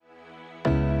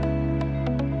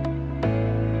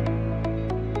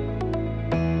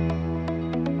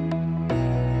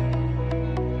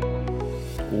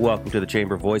Welcome to the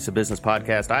Chamber Voice of Business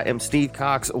podcast. I am Steve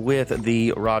Cox with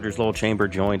the Rogers Lowell Chamber,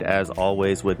 joined as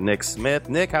always with Nick Smith.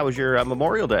 Nick, how was your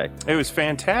Memorial Day? It was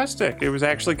fantastic. It was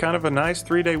actually kind of a nice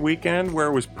 3-day weekend where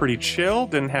it was pretty chill.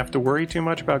 Didn't have to worry too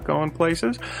much about going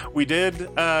places. We did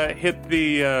hit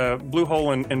the Blue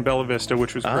Hole in Bella Vista,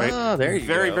 which was great. There you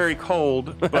very, go. Very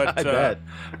cold, but I bet.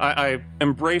 I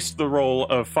embraced the role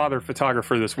of father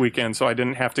photographer this weekend, so I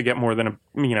didn't have to get more than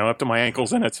up to my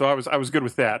ankles in it. So I was good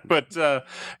with that. But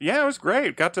yeah, it was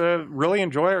great. Got to really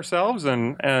enjoy ourselves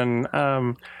and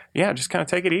just kind of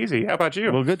take it easy. How about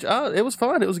you? Well, good. It was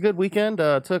fun. It was a good weekend.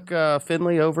 Took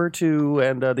Finley over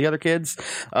and the other kids.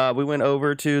 We went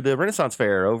over to the Renaissance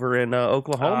Fair over in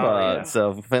Oklahoma. Oh, yeah.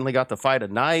 So Finley got to fight a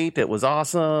knight. It was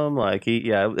awesome.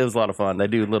 It was a lot of fun. They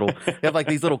have like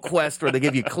these little quests where they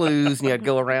give you clues and you had to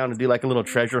go around and do like a little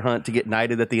treasure hunt to get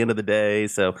knighted at the end of the day.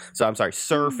 So I'm sorry,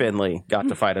 Sir Finley got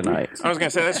to fight a knight. I was going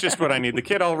to say, that's just what I need. The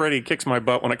kid already kicks my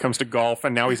butt when it comes to golf,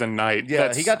 and now he's a knight.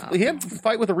 Yeah, he had to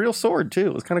fight with a real sword too.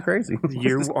 It was kind of crazy.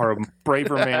 You are a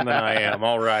braver man than I am.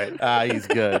 All right. He's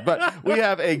good. But we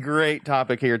have a great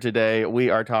topic here today. We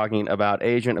are talking about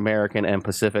Asian American and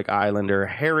Pacific Islander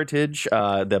heritage.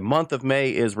 The month of May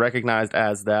is recognized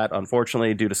as that.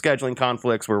 Unfortunately, due to scheduling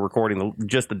conflicts, we're recording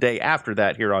just the day after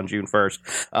that here on June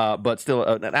 1st. But still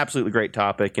an absolutely great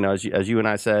topic. As you and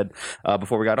I said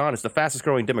before we got on, it's the fastest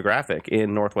growing demographic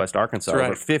in Northwest Arkansas.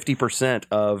 Right. Over 50%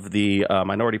 of the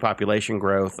minority population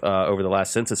growth over the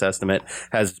last census estimate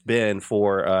has been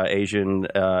for Asian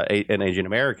and Asian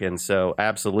Americans. So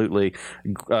absolutely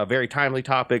very timely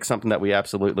topic, something that we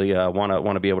absolutely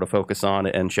want to be able to focus on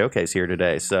and showcase here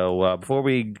today. So before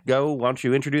we go, why don't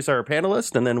you introduce our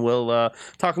panelists, and then we'll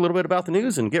talk a little bit about the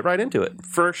news and get right into it.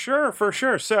 For sure.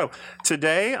 So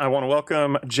today I want to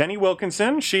welcome Jenny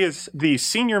Wilkinson. She is the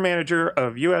Senior Manager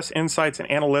of U.S. Insights and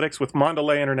Analytics with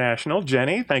Mondelez International.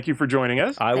 Jenny, thank you for joining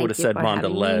us. I would have said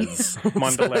Mondelez.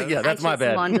 Mondelez. Yeah, that's my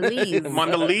bad. Mondelez.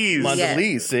 Mondelez.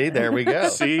 Mondelez, see, there we go.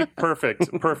 See, perfect.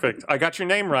 I got your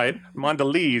name right,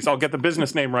 Mondelez. I'll get the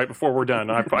business name right before we're done.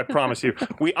 I promise you.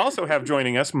 We also have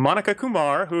joining us Monica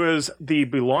Kumar, who is the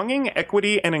Belonging,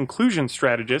 Equity, and Inclusion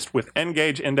Strategist with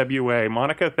Engage NWA.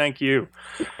 Monica, thank you.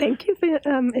 Thank you for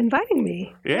inviting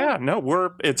me. Yeah,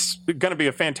 no, it's going to be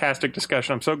a fantastic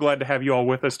discussion. I'm so glad to have you all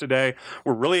with us today.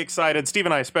 We're really excited. Steve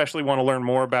and I especially want to learn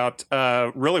more about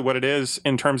really what it is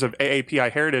in terms of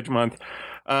AAPI Heritage Month.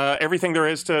 Everything there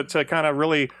is to kind of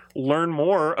really learn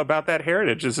more about that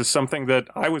heritage. This is something that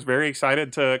I was very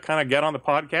excited to kind of get on the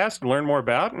podcast and learn more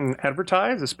about and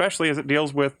advertise, especially as it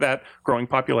deals with that growing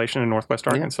population in Northwest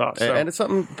Arkansas. Yeah. So. And it's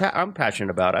something I'm passionate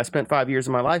about. I spent 5 years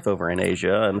of my life over in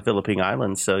Asia and the Philippine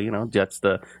Islands, so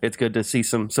it's good to see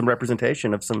some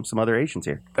representation of some other Asians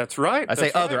here. That's right. I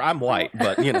say other. I'm white,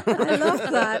 but I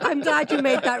love that. I'm glad you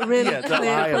made that really clear.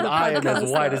 I am as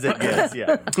white as it gets.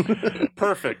 Yeah.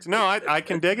 Perfect. No, I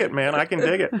can dig it, man. I can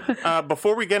dig it.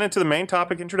 Before we get into the main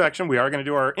topic introduction, we are going to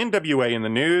do our NWA in the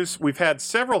news. We've had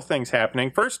several things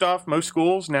happening. First off, most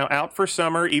schools now out for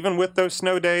summer, even with those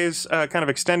snow days, kind of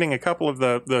extending a couple of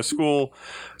the school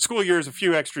years, a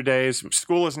few extra days.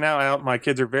 School is now out. My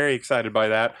kids are very excited by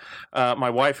that. My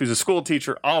wife, who's a school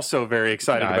teacher, also very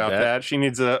excited about that. She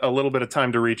needs a little bit of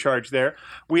time to recharge there.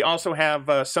 We also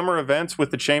have summer events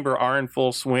with the Chamber are in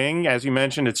full swing. As you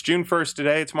mentioned, it's June 1st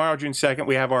today. Tomorrow, June 2nd,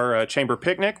 we have our Chamber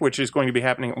Picnic, which is going to be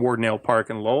happening at Wardendale Park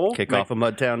in Lowell. Kick off of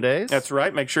Mudtown Days. That's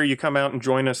right. Make sure you come out and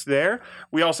join us there.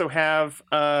 We also have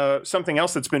something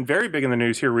else that's been very big in the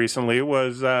news here recently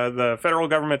was the federal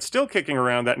government still kicking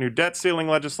around that new debt ceiling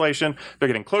legislation. They're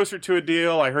getting closer to a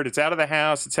deal. I heard it's out of the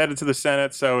House. It's headed to the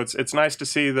Senate. So it's nice to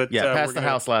see that. Yeah, passed the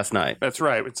House last night. That's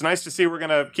right. It's nice to see we're going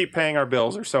to keep paying our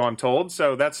bills, or so I'm told.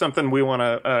 So that's something we want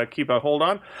to keep a hold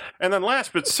on. And then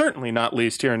last but certainly not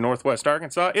least here in Northwest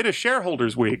Arkansas, it is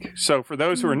Shareholders Week. So for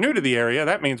those who are new to the area,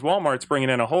 that means Walmart's bringing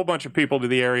in a whole bunch of people to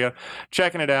the area,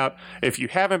 checking it out. If you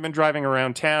haven't been driving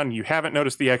around town, you haven't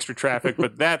noticed the extra traffic,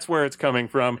 but that's where it's coming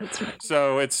from. Right.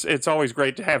 So it's always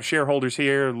great to have shareholders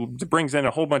here. It brings in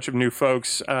a whole bunch of new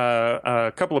folks,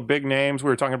 a couple of big names. We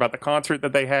were talking about the concert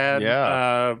that they had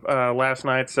last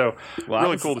night. So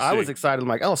really cool to see. I was excited. I'm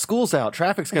like, oh, school's out.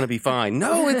 Traffic's going to be fine.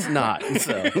 No, it's not.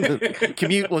 So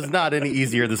commute was not any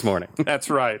easier this morning. That's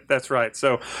right.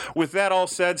 So with that all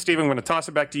said, Steve, I'm going to toss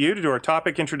it back to you to do our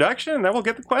topic introduction, and then we'll get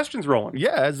get the questions rolling.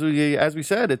 Yeah, as we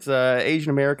said, it's Asian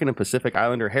American and Pacific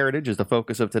Islander heritage is the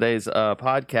focus of today's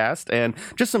podcast, and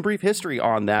just some brief history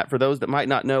on that for those that might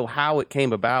not know how it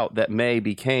came about that May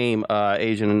became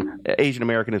Asian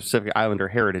American and Pacific Islander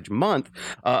Heritage Month.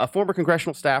 A former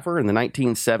congressional staffer in the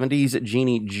 1970s,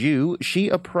 Jeannie Jew, she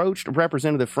approached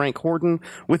Representative Frank Horton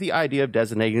with the idea of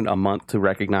designating a month to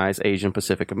recognize Asian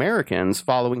Pacific Americans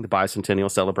following the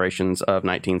bicentennial celebrations of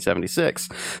 1976.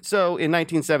 So in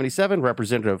 1977,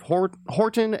 Representative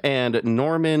Horton and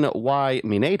Norman Y.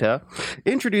 Mineta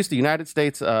introduced the United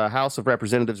States House of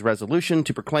Representatives resolution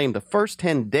to proclaim the first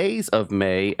 10 days of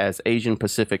May as Asian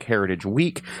Pacific Heritage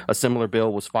Week. A similar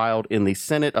bill was filed in the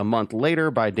Senate a month later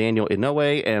by Daniel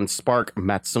Inouye and Spark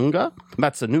Matsunaga.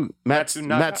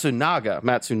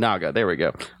 There we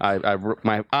go.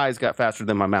 My eyes got faster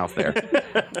than my mouth there.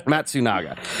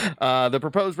 Matsunaga. The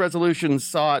proposed resolution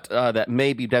sought that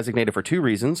May be designated for two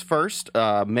reasons. First,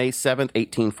 May 7th,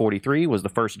 1843 was the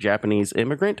first Japanese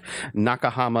immigrant,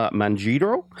 Nakahama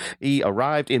Manjiro. He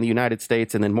arrived in the United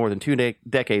States, and then more than two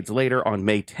decades later, on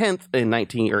May 10th in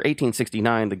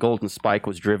 1869, the Golden Spike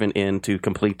was driven in to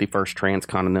complete the first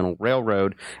transcontinental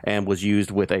railroad and was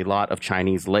used with a lot of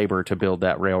Chinese labor to build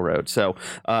that railroad. So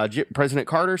President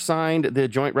Carter signed the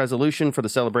joint resolution for the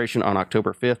celebration on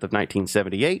October 5th of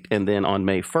 1978, and then on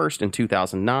May 1st in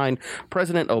 2009,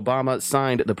 President Obama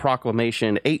signed the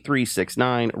Proclamation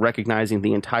 8369, recognizing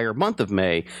the entire month of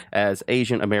May as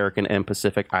Asian American and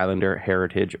Pacific Islander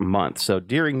Heritage Month. So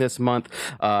during this month,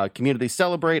 communities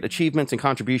celebrate achievements and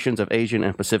contributions of Asian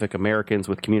and Pacific Americans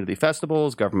with community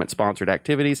festivals, government-sponsored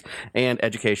activities, and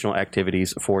educational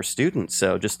activities for students.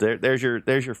 So just there's your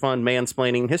fun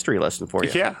mansplaining history lesson for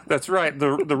you. Yeah, that's right.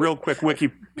 The real quick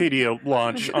Wikipedia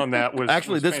launch on that was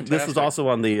actually this was also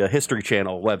on the History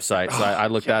Channel website, so I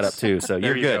looked that up too. So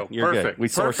you're good. You're Perfect. good. We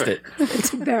sourced it.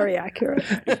 It's very accurate.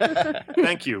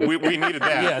 Thank you. We needed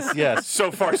that. Yes.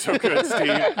 So far, so good,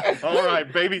 Steve. All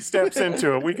right, baby steps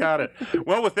into it. We got it.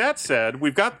 Well, with that said,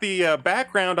 we've got the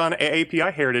background on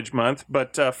AAPI Heritage Month,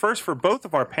 but first, for both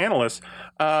of our panelists,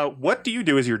 what do you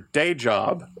do as your day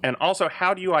job? And also,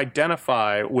 how do you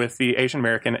identify with the Asian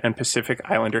American and Pacific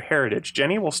Islander heritage?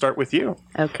 Jenny, we'll start with you.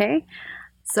 Okay.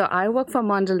 So I work for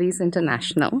Mondelez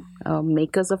International,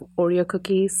 makers of Oreo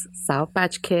cookies, Sour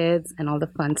Patch Kids, and all the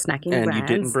fun snacking brands. And you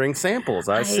didn't bring samples.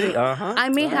 I see. I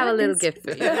may have a little gift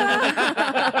for you.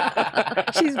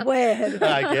 She's way ahead.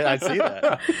 I see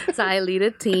that. So I lead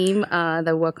a team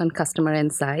that work on customer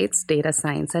insights, data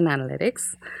science, and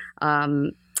analytics.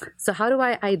 So how do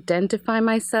I identify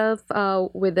myself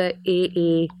with the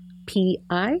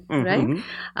AAPI,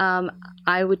 right?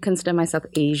 I would consider myself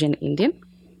Asian Indian.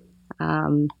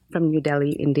 From New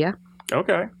Delhi, India.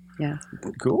 Okay. Yeah.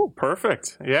 Cool.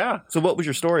 Perfect. Yeah. So what was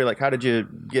your story? Like, how did you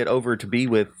get over to be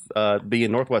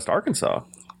in Northwest Arkansas?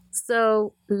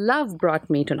 So love brought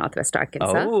me to Northwest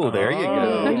Arkansas. Oh, there you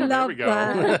go. We love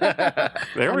that.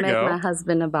 There we go. I met my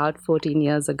husband about 14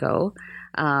 years ago.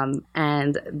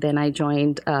 And then I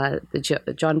joined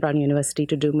the John Brown University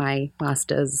to do my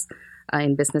master's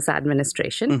in business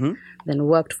administration. Then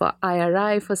worked for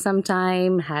IRI for some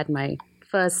time, had my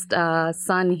first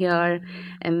son here,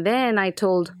 and then I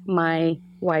told my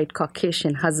white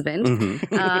Caucasian husband,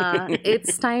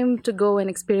 it's time to go and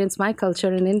experience my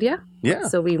culture in India. Yeah.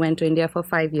 So we went to India for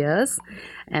 5 years,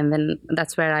 and then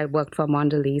that's where I worked for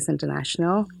Mondelez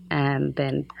International, and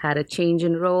then had a change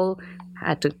in role.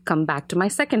 Had to come back to my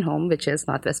second home, which is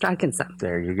Northwest Arkansas.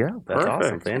 There you go. That's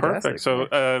awesome. Fantastic. Perfect. So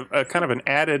a kind of an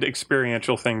added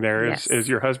experiential thing there is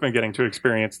your husband getting to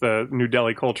experience the New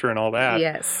Delhi culture and all that.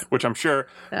 Yes. Which I'm sure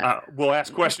we'll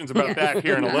ask questions about that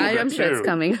here in a little bit, I'm sure too. it's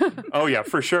coming. Oh, yeah,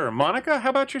 for sure. Monica,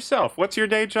 how about yourself? What's your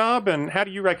day job, and how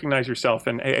do you recognize yourself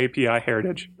in AAPI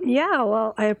Heritage? Yeah,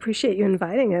 well, I appreciate you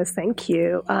inviting us. Thank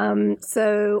you.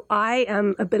 So I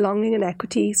am a belonging and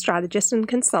equity strategist and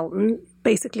consultant.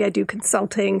 Basically, I do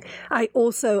consulting. I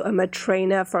also am a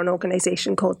trainer for an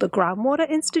organization called the Groundwater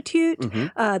Institute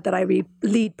that I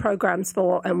lead programs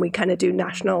for, and we kind of do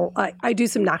I do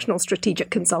some national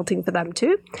strategic consulting for them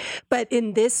too. But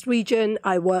in this region,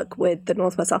 I work with the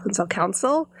Northwest Arkansas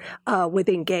Council, with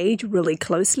Engage really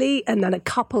closely, and then a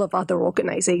couple of other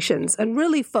organizations, and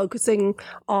really focusing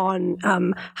on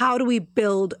how do we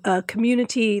build a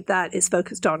community that is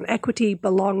focused on equity,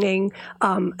 belonging,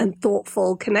 and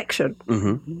thoughtful connection.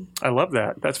 I love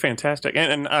that. That's fantastic.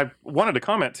 And I wanted to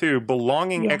comment too,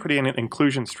 belonging, equity, and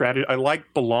inclusion strategy. I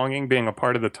like belonging being a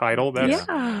part of the title. That's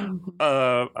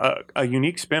a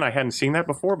unique spin. I hadn't seen that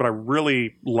before, but I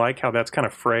really like how that's kind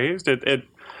of phrased. It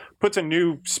puts a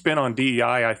new spin on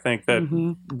DEI, I think, that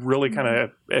really kind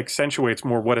of accentuates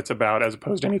more what it's about as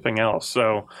opposed to anything else.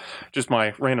 So just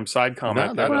my random side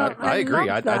comment. No, I agree.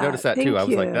 I noticed that too. I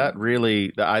was like, that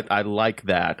really, I like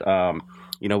that.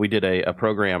 We did a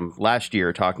program last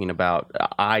year talking about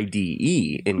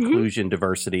IDE, inclusion,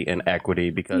 diversity, and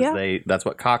equity, because that's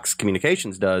what Cox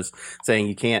Communications does, saying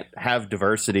you can't have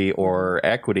diversity or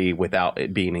equity without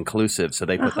it being inclusive. So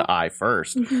they put the I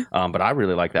first. But I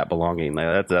really like that belonging.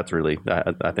 That's really,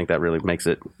 I think that really makes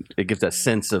it gives a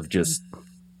sense of it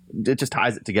just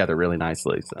ties it together really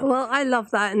nicely. So. Well, I love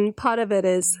that. And part of it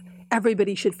is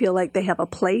everybody should feel like they have a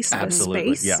place, a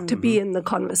space to be in the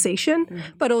conversation,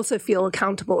 but also feel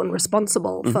accountable and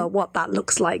responsible for what that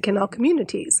looks like in our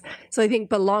communities. So I think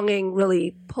belonging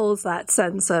really pulls that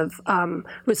sense of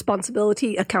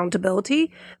responsibility,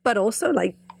 accountability, but also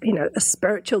like, a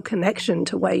spiritual connection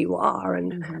to where you are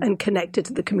and connected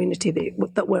to the community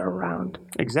that we're around.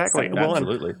 Exactly. So, well,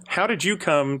 absolutely. How did you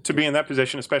come to be in that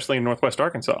position, especially in Northwest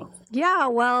Arkansas? Yeah,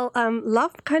 well,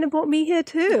 love kind of brought me here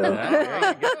too.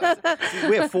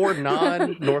 We have 4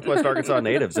 non-Northwest Arkansas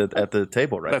natives at the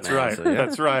table right That's now. Right. So,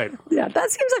 That's right. Yeah, that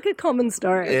seems like a common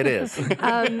story. It is.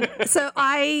 So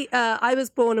I was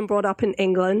born and brought up in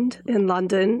England, in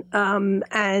London,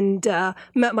 and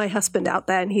met my husband out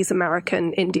there, and he's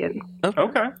American Indian.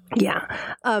 Okay. Yeah.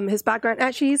 His background,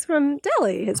 actually, he's from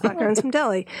Delhi. His background's from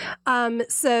Delhi.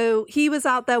 So he was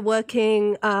out there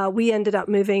working. We ended up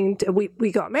moving.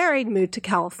 We got married, moved to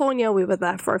California. We were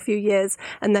there for a few years.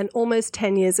 And then almost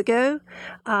 10 years ago,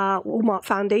 Walmart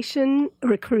Foundation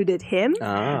recruited him.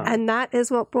 And that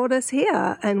is what brought us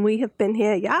here. And we have been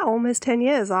here, almost 10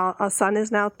 years. Our son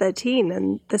is now 13,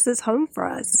 and this is home for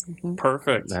us.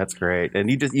 Perfect. That's great.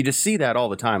 And you just see that all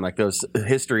the time, like those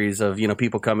histories of,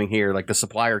 people coming here, like the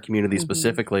supplier community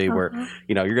specifically, where,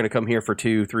 you're going to come here for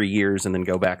 2-3 years and then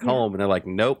go back home. And they're like,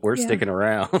 nope, we're sticking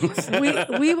around.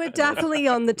 we were definitely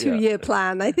on the 2-year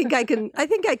plan. I think I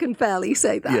can fairly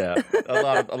say that.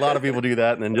 Yeah. A lot of people do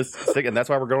that and then just stick. And that's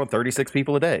why we're growing 36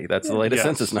 people a day. That's the latest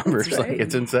census numbers. Right. Like,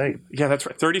 it's insane. Yeah, that's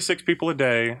right. 36 people a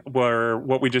day were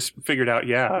what we just figured out.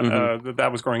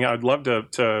 That was growing out. I'd love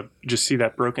to just see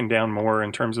that broken down more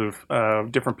in terms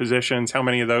of different positions. How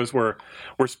many of those were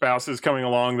spouses coming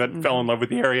along that fell in love with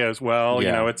the area as well?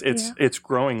 Yeah. It's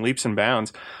growing leaps and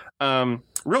bounds.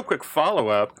 Real quick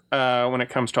follow-up when it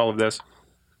comes to all of this.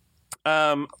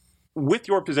 With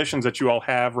your positions that you all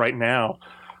have right now,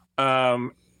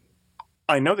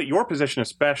 I know that your position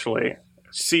especially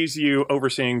sees you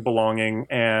overseeing belonging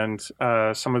and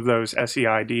some of those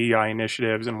SEI, DEI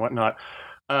initiatives and whatnot.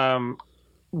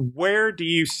 Where do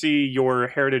you see your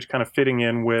heritage kind of fitting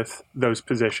in with those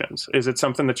positions? Is it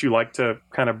something that you like to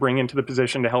kind of bring into the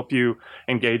position to help you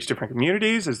engage different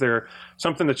communities? Is there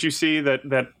something that you see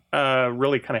that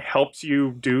really kind of helps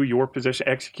you do your position,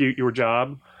 execute your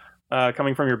job,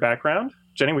 coming from your background?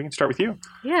 Jenny, we can start with you.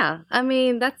 Yeah, I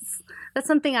mean, that's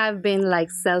something I've been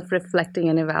like self-reflecting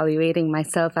and evaluating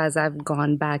myself as I've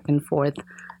gone back and forth,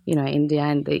 India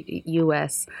and the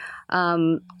US.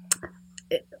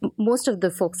 Most of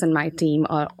the folks in my team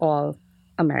are all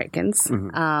Americans.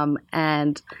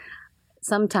 And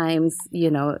sometimes,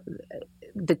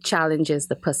 the challenge is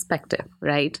the perspective,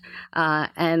 right?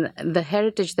 And the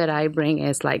heritage that I bring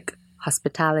is like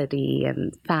hospitality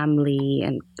and family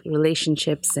and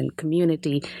relationships and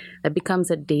community that becomes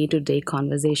a day-to-day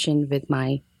conversation with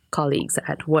my colleagues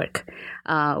at work,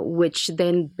 which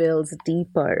then builds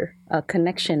deeper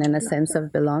connection and a sense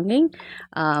of belonging.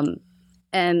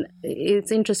 And it's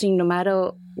interesting, no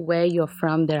matter where you're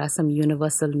from, there are some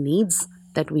universal needs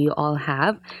that we all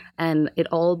have, and it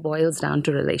all boils down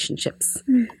to relationships.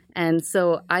 And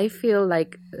so I feel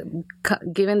like,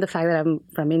 given the fact that I'm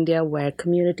from India, where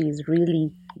community is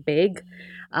really big,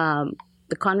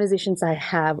 the conversations I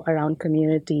have around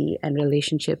community and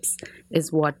relationships is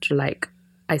what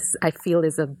I feel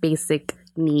is a basic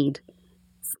need,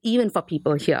 even for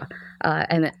people here.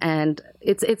 And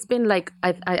it's been like,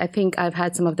 I think I've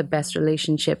had some of the best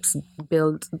relationships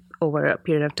built over a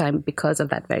period of time because of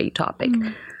that very topic.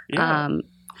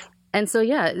 And so,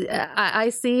 I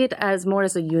see it as more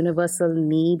as a universal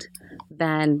need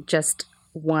than just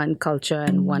one culture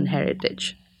and one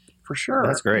heritage. For sure.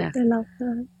 That's great. I love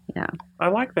that. Yeah. I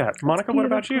like that. Monica, what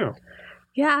about you?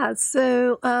 Yeah,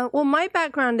 so, my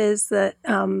background is that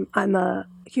I'm a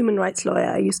human rights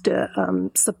lawyer. I used to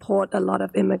support a lot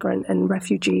of immigrant and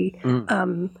refugee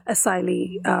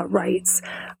asylee rights.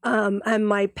 And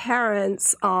my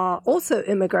parents are also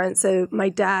immigrants. So my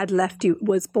dad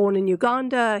was born in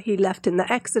Uganda. He left in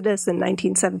the Exodus in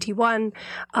 1971.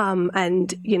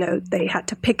 And, they had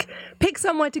to pick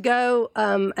somewhere to go.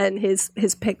 And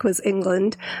his pick was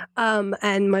England.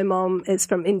 And my mom is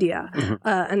from India.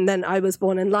 And then I was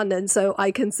born in London. So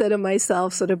I consider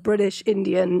myself sort of British,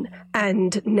 Indian,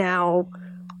 and now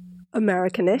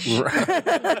Americanish.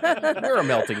 You're a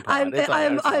melting pot.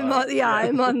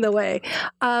 I'm on the way.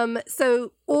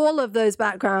 So all of those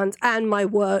backgrounds and my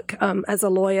work as a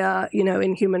lawyer,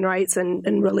 in human rights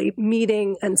and really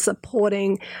meeting and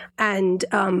supporting and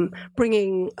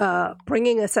bringing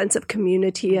a sense of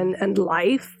community and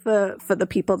life for the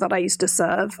people that I used to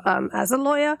serve as a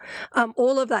lawyer,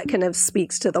 all of that kind of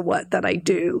speaks to the work that I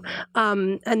do.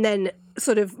 And then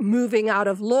sort of moving out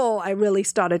of law, I really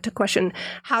started to question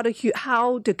how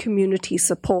do communities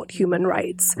support human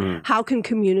rights? How can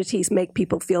communities make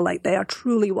people feel like they are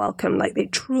truly welcome, like they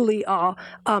truly are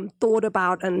thought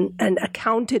about and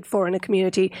accounted for in a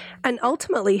community? And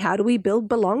ultimately, how do we build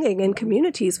belonging in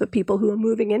communities for people who are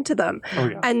moving into them? Oh,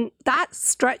 yeah. And that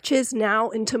stretches now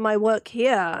into my work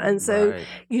here. And so,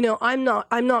 I'm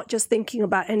not just thinking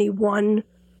about any one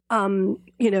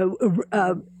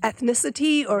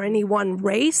ethnicity or any one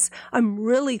race. I'm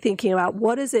really thinking about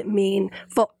what does it mean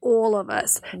for all of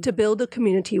us to build a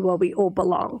community where we all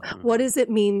belong? What does it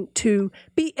mean to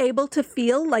be able to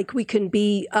feel like we can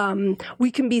be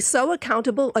so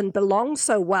accountable and belong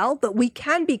so well that we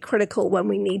can be critical when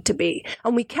we need to be,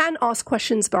 and we can ask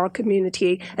questions of our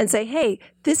community and say, hey,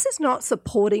 this is not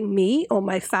supporting me or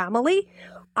my family.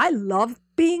 I love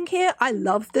being here. I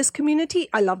love this community.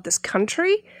 I love this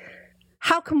country.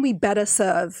 How can we better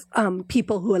serve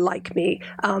people who are like me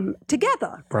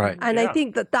together? Right. And I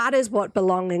think that is what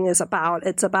belonging is about.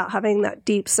 It's about having that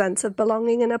deep sense of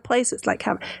belonging in a place. It's like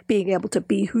being able to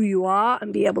be who you are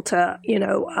and be able to,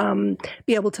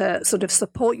 be able to sort of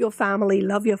support your family,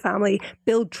 love your family,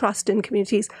 build trust in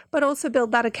communities, but also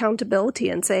build that accountability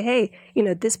and say, hey,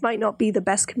 this might not be the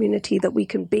best community that we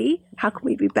can be. How can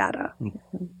we be better?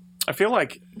 I feel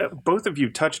like both of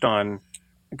you touched on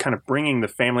kind of bringing the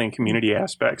family and community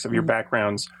aspects of your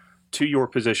backgrounds to your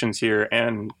positions here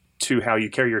and to how you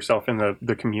carry yourself in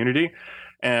the community.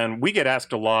 And we get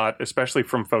asked a lot, especially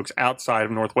from folks outside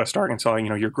of Northwest Arkansas,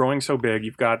 you're growing so big,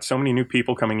 you've got so many new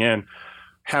people coming in.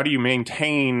 How do you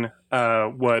maintain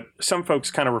what some folks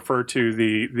kind of refer to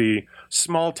the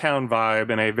small town vibe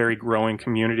in a very growing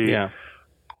community? Yeah.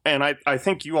 And I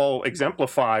think you all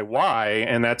exemplify why,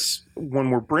 and that's when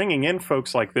we're bringing in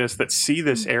folks like this that see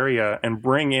this area and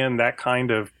bring in that kind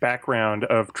of background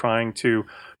of trying to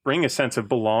bring a sense of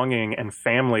belonging and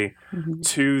family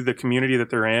to the community that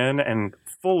they're in and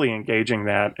fully engaging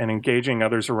that and engaging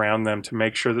others around them to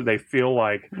make sure that they feel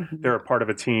like they're a part of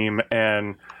a team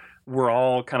and we're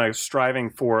all kind of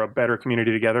striving for a better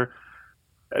community together.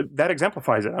 That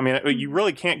exemplifies it. I mean, you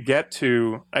really can't get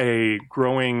to a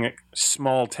growing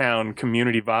small town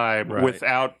community vibe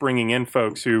without bringing in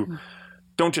folks who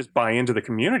don't just buy into the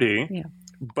community,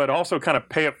 but also kind of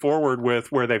pay it forward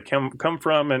with where they've come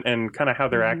from and kind of how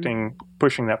they're acting,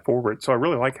 pushing that forward. So I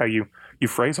really like how you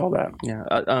phrase all that. Yeah.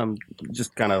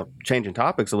 Just kind of changing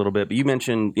topics a little bit, but you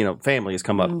mentioned, family has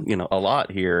come up, a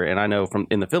lot here. And I know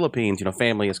in the Philippines,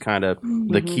 family is kind of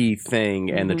the key thing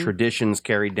and the traditions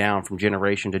carried down from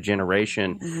generation to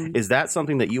generation. Is that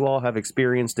something that you all have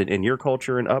experienced in your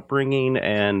culture and upbringing?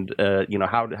 And,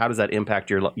 how does that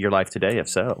impact your life today, if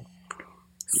so?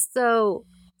 So,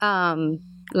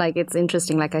 it's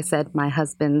interesting. Like I said, my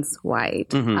husband's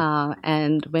white.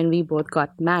 And when we both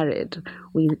got married,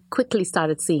 we quickly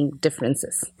started seeing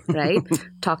differences, right?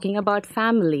 Talking about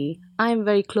family, I'm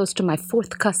very close to my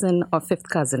fourth cousin or fifth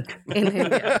cousin in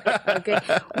India. Okay.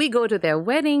 We go to their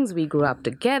weddings. We grew up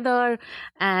together.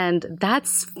 And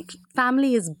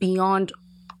family is beyond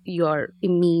your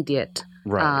immediate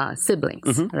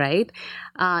siblings, right?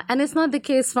 And it's not the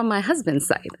case from my husband's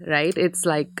side, right? It's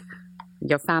like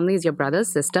your family is your brother,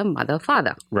 sister, mother,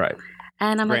 father. Right.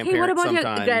 And I'm like, hey, what about your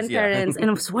grandparents?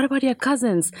 And what about your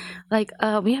cousins? Like,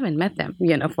 we haven't met them,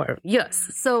 for years.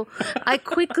 So I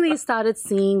quickly started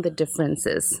seeing the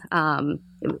differences,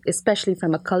 especially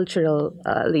from a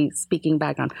culturally speaking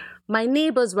background. My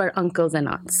neighbors were uncles and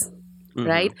aunts.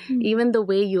 Right? Even the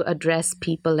way you address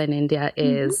people in India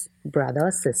is brother,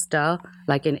 sister,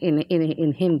 like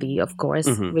in Hindi, of course,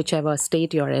 whichever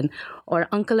state you're in, or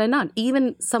uncle and aunt.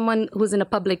 Even someone who's in a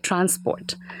public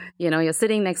transport, you're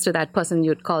sitting next to that person,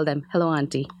 you'd call them, hello,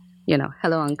 auntie,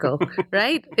 hello, uncle,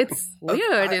 right? It's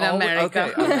weird in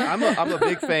America. Okay, I'm a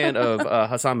big fan of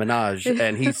Hassan Minhaj,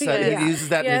 and he uses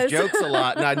that in his jokes a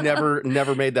lot, and I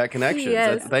never made that connection.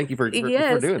 Yes. So thank you for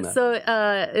doing that. So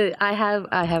I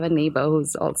have a neighbor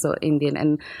who's also Indian,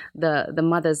 and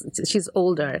the she's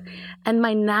older, and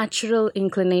my natural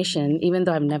inclination, even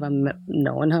though I've never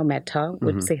met her,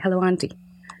 would say hello, auntie.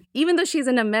 Even though she's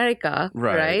in America,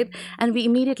 right? And we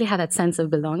immediately have that sense of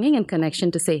belonging and connection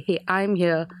to say, hey, I'm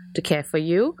here to care for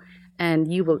you,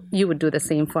 and you would do the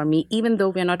same for me, even though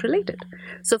we're not related.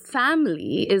 So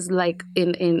family is like,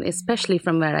 in especially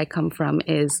from where I come from,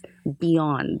 is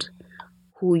beyond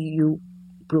who you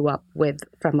grew up with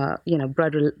from a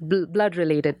blood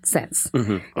related sense.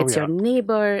 It's your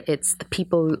neighbor, it's the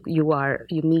people you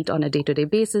meet on a day-to-day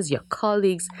basis, your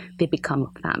colleagues, they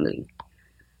become family.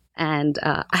 And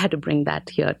I had to bring that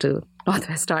here to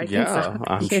Northwest Arkansas. Yeah,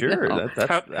 I'm sure.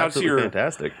 That's absolutely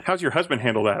fantastic. How's your husband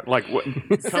handle that? Like, what?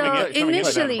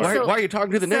 Initially, why are you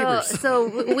talking to the neighbors? So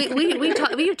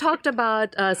we've talked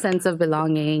about a sense of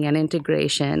belonging and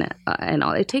integration and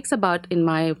all. It takes about, in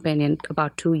my opinion,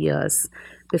 about 2 years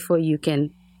before you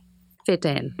can fit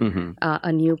in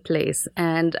a new place.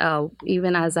 And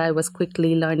even as I was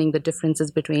quickly learning the differences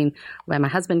between where my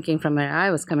husband came from, where I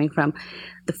was coming from,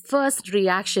 the first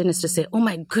reaction is to say, oh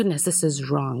my goodness, this is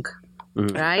wrong,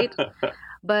 right?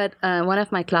 But one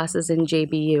of my classes in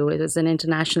JBU, it was an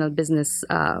international business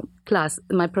class,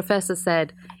 my professor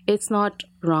said, it's not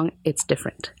wrong, it's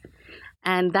different.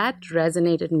 And that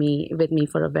resonated with me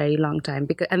for a very long time,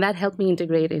 and that helped me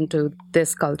integrate into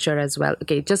this culture as well.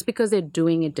 Okay, just because they're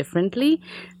doing it differently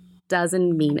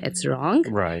doesn't mean it's wrong.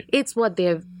 Right. It's what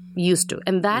they're used to.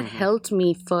 And that helped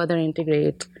me further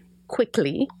integrate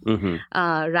quickly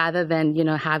rather than,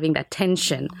 having that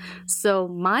tension. So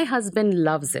my husband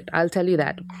loves it. I'll tell you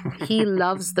that. He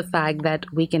loves the fact that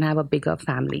we can have a bigger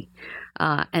family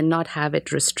and not have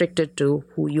it restricted to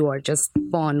who you are just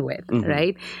born with,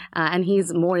 right? And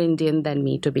he's more Indian than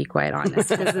me, to be quite honest.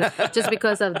 Just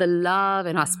because of the love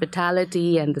and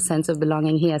hospitality and the sense of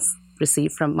belonging he has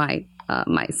received from my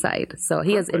side. So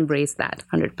he has embraced that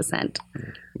 100%.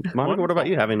 Monica, what about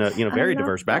you, having a very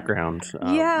diverse background? So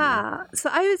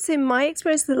I would say my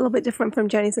experience is a little bit different from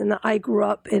Jenny's in that I grew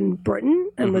up in Britain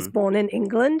and was born in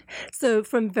England. So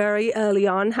from very early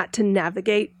on, had to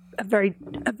navigate a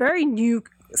very new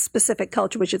specific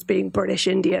culture, which is being British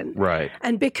Indian. Right.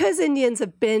 And because Indians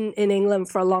have been in England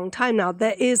for a long time now,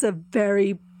 there is a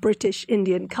very British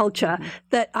Indian culture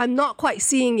that I'm not quite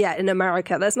seeing yet in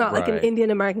America. There's not like an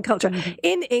Indian American culture.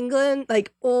 In England,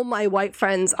 like all my white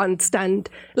friends understand,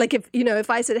 like if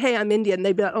I said, hey, I'm Indian,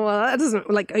 they'd be like, oh, well, that doesn't,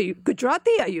 like, are you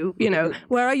Gujarati? Are you,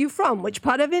 where are you from? Which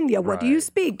part of India? What do you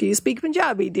speak? Do you speak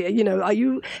Punjabi? Are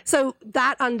you, so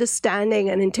that understanding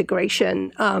and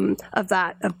integration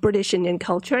of British Indian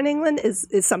culture in England is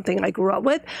something I grew up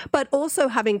with, but also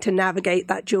having to navigate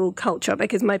that dual culture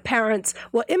because my parents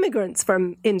were immigrants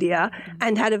from India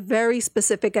and had a very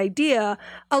specific idea,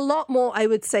 a lot more, I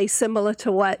would say, similar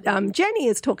to what Jenny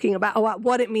is talking about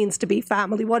what it means to be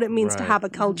family, what it means to have a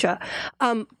culture.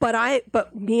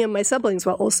 But me and my siblings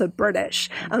were also British.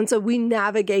 And so we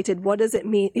navigated, what does it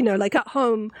mean? Like at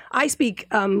home, I speak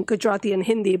Gujarati and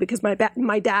Hindi because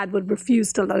my dad would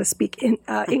refuse to let us speak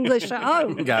English at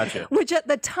home. Gotcha. Which at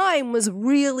the time was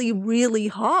really, really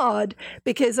hard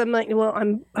because I'm like, well,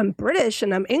 I'm British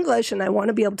and I'm English and I want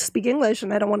to be able to speak English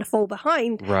and I don't want to fall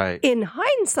behind. Right. In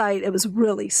hindsight, it was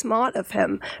really smart of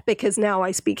him because now I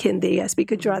speak Hindi, I speak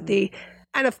Gujarati,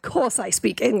 and of course I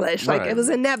speak English. Like it was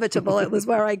inevitable. It was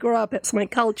where I grew up. It's my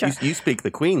culture. You speak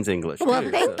the Queen's English. Well,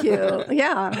 too, thank you.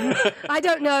 Yeah, I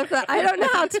don't know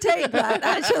how to take that.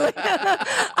 Actually,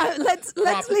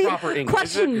 let's leave proper English.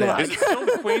 question mark. Is it still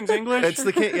the Queen's English? It's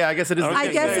the king. Yeah, I guess it is. Okay. The I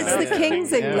King's guess English. it's the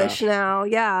King's English now.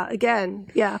 Yeah, again,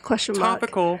 question mark.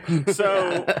 Topical.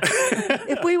 So,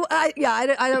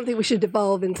 I don't think we should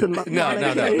devolve into the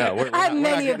monarchy. No. I have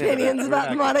many opinions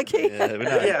about the monarchy.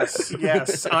 yes.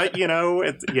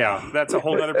 That's a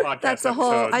whole other podcast. That's a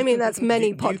whole. episode. I mean, that's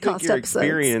many Do you podcast think your episodes.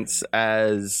 experience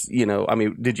as,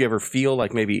 did you ever feel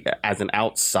like maybe as an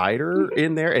outsider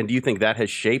in there? And do you think that has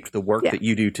shaped the work that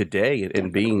you do today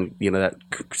in being, that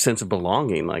sense of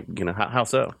belonging? Like, how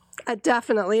so?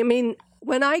 Definitely. I mean,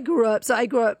 when I grew up, I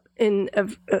grew up in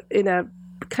a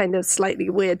kind of slightly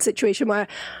weird situation where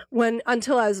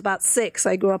until I was about 6,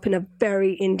 I grew up in a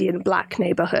very Indian black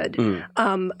neighborhood,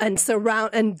 and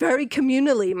very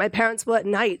communally. My parents worked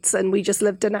nights, and we just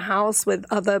lived in a house with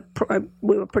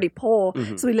we were pretty poor,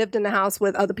 so we lived in a house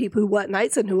with other people who worked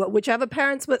nights and whichever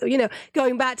parents were,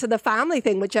 going back to the family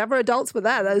thing, whichever adults were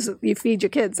there, those you feed your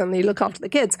kids and you look after the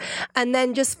kids. And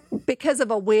then just because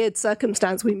of a weird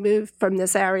circumstance, we moved from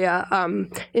this area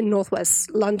in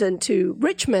northwest London to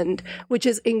Richmond, which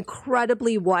is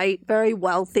incredibly white, very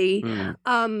wealthy.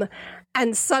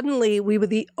 And suddenly we were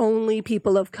the only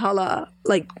people of color,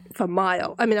 like for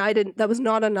mile. I mean, there was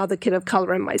not another kid of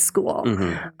color in my school.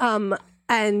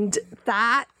 And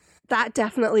that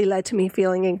definitely led to me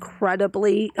feeling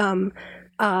incredibly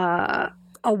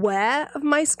aware of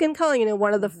my skin color.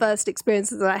 One of the first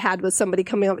experiences that I had was somebody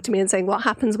coming up to me and saying, "What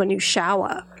happens when you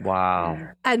shower?" Wow.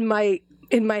 And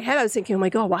in my head, I was thinking, "Oh my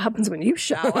God, what happens when you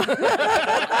shower?"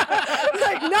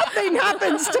 Like, nothing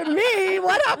happens to me.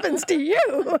 What happens to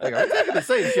you? Like, I'm taking the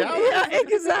same shower. Yeah,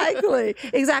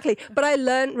 exactly. But I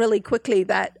learned really quickly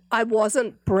that I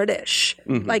wasn't British.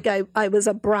 Like I was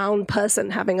a brown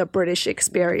person having a British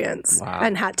experience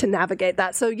and had to navigate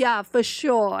that. So yeah, for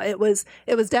sure, it was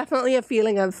definitely a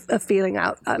feeling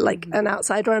out like an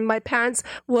outsider. And my parents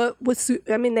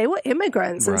they were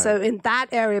immigrants, and so in that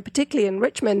area, particularly in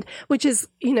Richmond, which is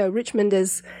Richmond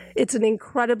it's an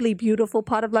incredibly beautiful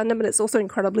part of London, but it's also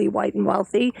incredibly white and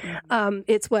wealthy.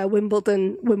 It's where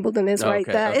Wimbledon is right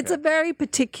there. Okay. It's a very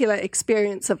particular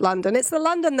experience of London. It's the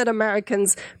London that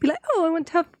Americans be like, "Oh, I want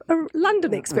to have a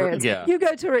London experience." Yeah. You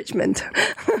go to Richmond.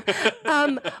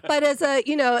 But as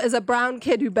a brown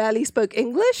kid who barely spoke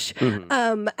English,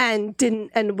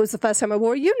 and was the first time I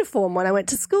wore a uniform when I went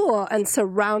to school, and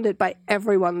surrounded by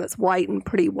everyone that's white and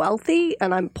pretty wealthy,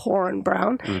 and I'm poor and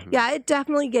brown. Yeah, it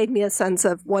definitely gave me a sense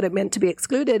of what it meant to be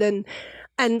excluded,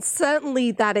 and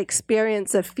certainly that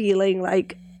experience of feeling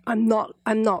like I'm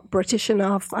not British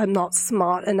enough, I'm not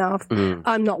smart enough,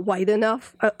 I'm not white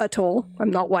enough at all, I'm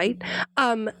not white,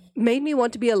 made me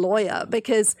want to be a lawyer,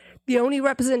 because the only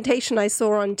representation I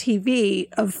saw on TV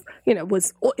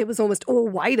was almost all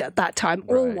white at that time,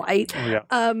 all white. Oh,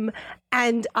 yeah.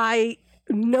 And I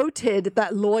noted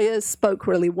that lawyers spoke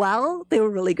really well. They were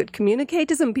really good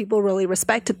communicators, and people really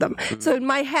respected them. So in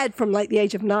my head, from like the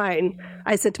age of 9,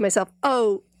 I said to myself,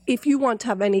 "Oh, if you want to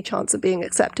have any chance of being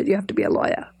accepted, you have to be a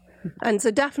lawyer." And so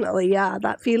definitely, yeah,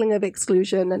 that feeling of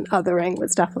exclusion and othering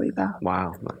was definitely there.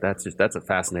 Wow, that's a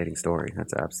fascinating story.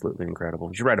 That's absolutely incredible.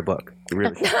 You should write a book. You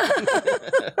really should.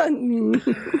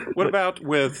 What about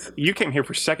you came here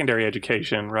for secondary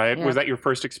education, right? Yeah. Was that your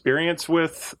first experience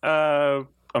with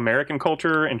American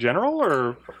culture in general,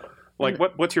 or like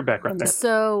what's your background there?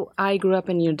 So I grew up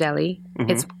in New Delhi.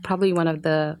 It's probably one of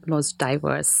the most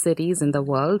diverse cities in the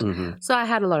world. So I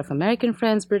had a lot of American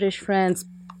friends, British friends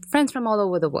from all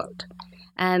over the world.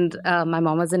 And my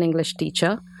mom was an English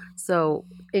teacher. So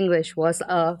English was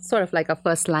sort of like a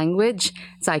first language.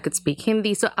 So I could speak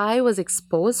Hindi. So I was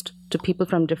exposed to people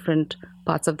from different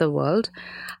parts of the world.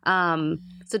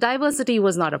 So diversity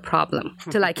was not a problem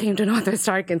till I came to Northwest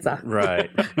Arkansas. Right.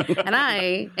 And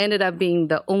I ended up being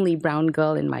the only brown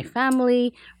girl in my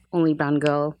family,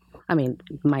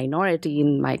 minority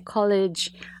in my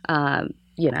college,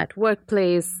 at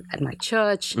workplace, at my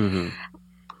church.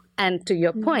 And to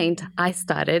your point, I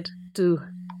started to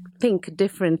think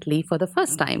differently for the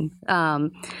first time.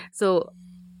 So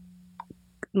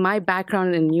my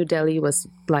background in New Delhi was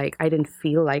like, I didn't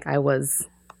feel like I was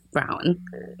brown.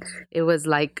 It was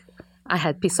like I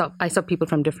saw people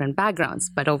from different backgrounds,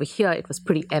 but over here it was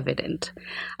pretty evident.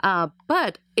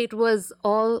 But it was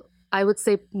all, I would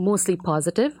say, mostly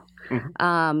positive.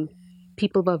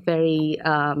 People were very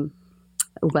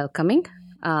welcoming.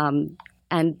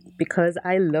 And because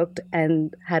I looked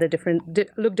and had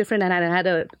looked different and I had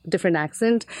a different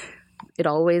accent, it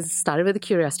always started with a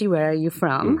curiosity. Where are you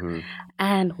from?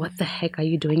 And what the heck are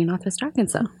you doing in Northwest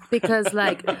Arkansas? Because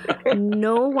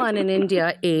no one in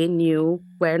India, knew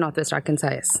where Northwest Arkansas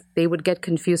is. They would get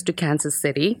confused to Kansas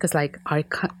City because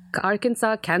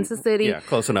Arkansas, Kansas City. Yeah,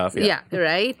 close enough. Yeah,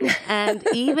 right. And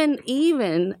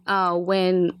even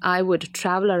when I would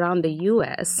travel around the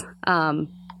U.S.,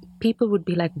 people would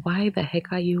be like, "Why the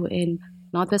heck are you in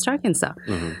Northwest Arkansas?"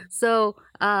 So,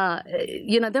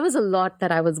 there was a lot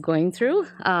that I was going through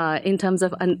in terms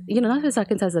of, Northwest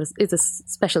Arkansas is a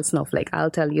special snowflake.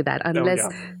 I'll tell you that. Unless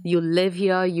you live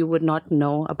here, you would not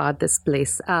know about this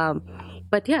place.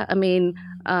 But yeah,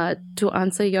 to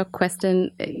answer your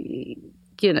question,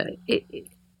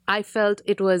 I felt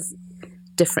it was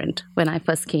different when I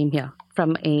first came here.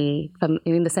 From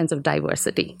in the sense of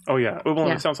diversity. Oh yeah.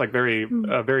 Well, it sounds like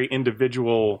very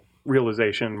individual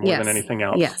realization more than anything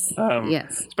else. Yes.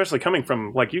 Yes. Especially coming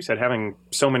from, like you said, having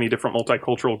so many different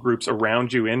multicultural groups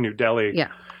around you in New Delhi. Yeah.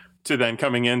 To then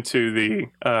coming into the,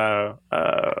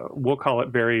 we'll call it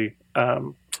very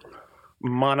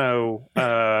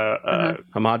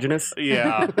homogenous.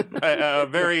 Yeah,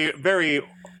 very, very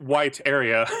white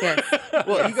area. Yes.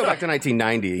 Well, you go back to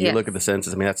 1990, you look at the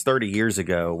census. I mean, that's 30 years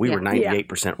ago. We were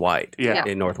 98% white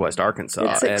in Northwest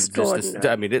Arkansas. It's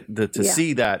extraordinary. To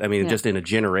see that, I mean, just in a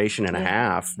generation and a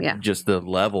half, just the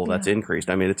level that's increased.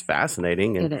 I mean, it's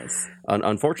fascinating. And it is.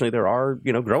 Unfortunately, there are,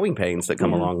 growing pains that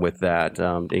come along with that,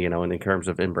 and in terms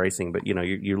of embracing. But,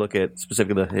 you look at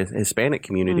specifically the Hispanic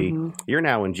community, you're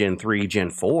now in Gen 3,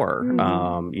 Gen 4,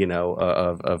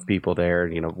 of people there.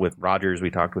 With Rogers,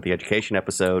 we talked with the education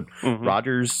episode.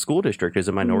 Rogers School District is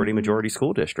a minority majority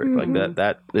school district. Like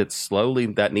that it's slowly,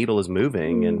 that needle is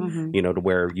moving, and to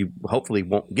where you hopefully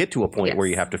won't get to a point where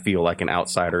you have to feel like an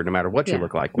outsider no matter what you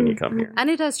look like when you come here. And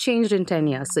it has changed in 10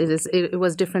 years. It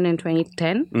was different in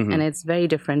 2010 and it's very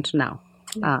different now.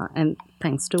 And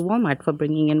thanks to Walmart for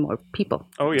bringing in more people.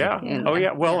 Oh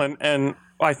yeah. Well, and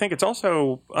I think it's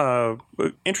also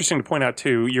interesting to point out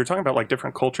too, you're talking about like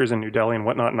different cultures in New Delhi and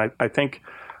whatnot, and I think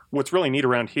what's really neat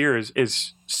around here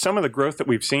is some of the growth that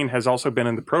we've seen has also been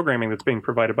in the programming that's being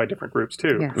provided by different groups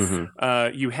too.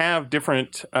 Yes. You have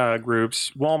different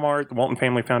groups, Walmart, the Walton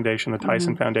Family Foundation, the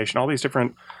Tyson Foundation, all these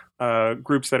different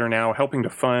groups that are now helping to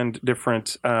fund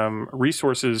different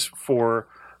resources for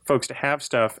folks to have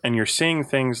stuff. And you're seeing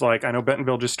things like, I know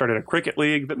Bentonville just started a cricket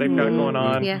league that they've got going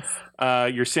on. Yes.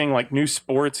 You're seeing like new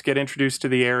sports get introduced to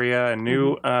the area and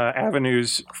new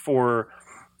avenues for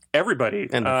everybody.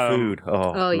 And the food.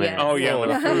 Yeah. Oh, yeah.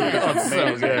 The food is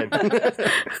so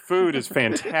good. Food is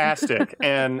fantastic.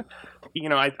 And,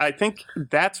 I think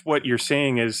that's what you're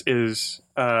seeing is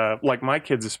like my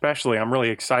kids especially, I'm really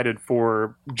excited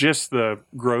for just the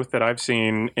growth that I've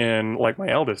seen in, like, my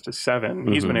eldest is 7.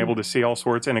 He's been able to see all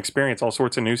sorts and experience all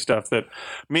sorts of new stuff that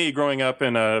me growing up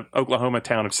in a Oklahoma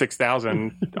town of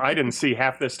 6,000, I didn't see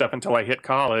half this stuff until I hit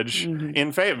college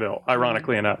in Fayetteville,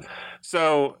 ironically enough.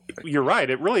 So you're right.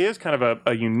 It really is kind of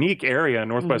a unique area in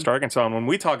Northwest Arkansas. And when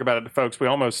we talk about it to folks, we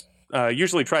almost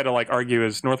usually try to like argue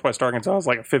as Northwest Arkansas is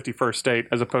like a 51st state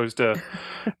as opposed to,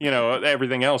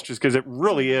 everything else, just because it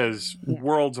really is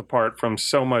worlds apart from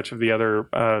so much of the other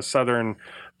southern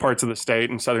parts of the state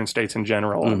and southern states in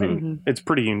general. I mean, it's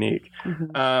pretty unique.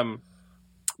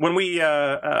 When we've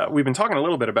been talking a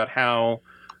little bit about how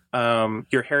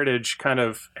your heritage kind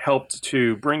of helped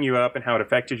to bring you up and how it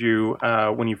affected you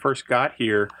when you first got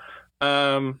here.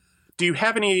 Do you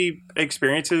have any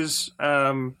experiences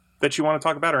that you want to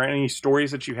talk about, or any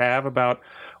stories that you have about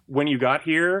when you got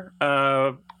here,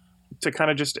 to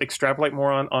kind of just extrapolate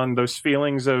more on those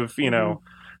feelings of,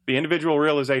 the individual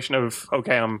realization of,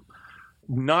 okay, I'm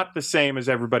not the same as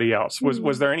everybody else.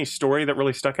 Was there any story that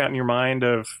really stuck out in your mind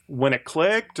of when it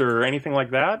clicked or anything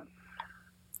like that?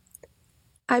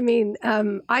 I mean,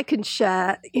 I can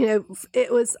share,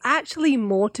 it was actually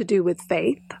more to do with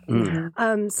faith.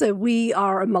 So we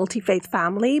are a multi-faith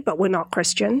family, but we're not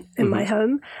Christian in my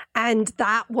home. And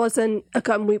that wasn't,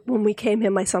 when we came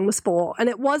here, my son was 4. And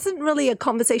it wasn't really a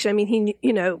conversation. I mean,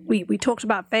 we talked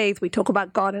about faith, we talk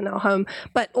about God in our home,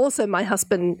 but also my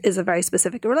husband is a very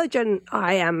specific religion.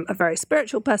 I am a very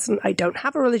spiritual person. I don't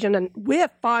have a religion, and we're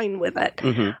fine with it.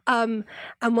 And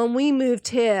when we moved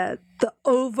here, the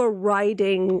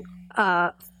overriding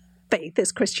faith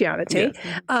is Christianity.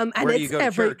 And where it's you go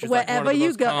to church is wherever like one of the you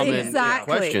most go. common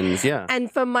Exactly. questions, And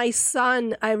for my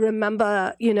son, I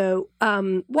remember,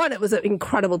 one, it was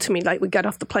incredible to me. Like, we get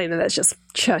off the plane and there's just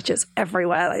churches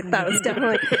everywhere. Like, that was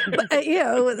definitely,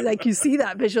 but, like, you see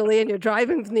that visually and you're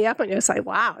driving from the airport and you're just like,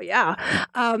 wow, yeah.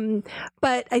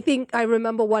 But I think I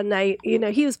remember one night, he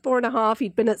was 4.5.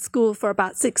 He'd been at school for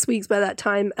about 6 weeks by that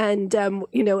time. And,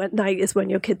 at night is when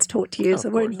your kids talk to you. So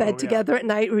we're in bed together at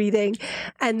night reading.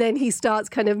 And then he starts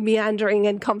kind of meandering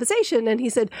in conversation, and he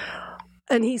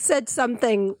said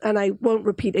something, and I won't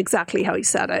repeat exactly how he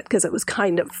said it because it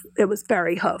was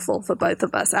very hurtful for both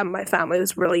of us and my family. It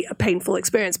was really a painful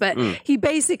experience, but he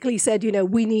basically said,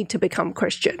 we need to become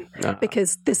Christian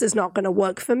because this is not going to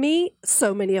work for me.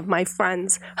 So many of my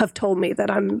friends have told me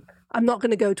that I'm not going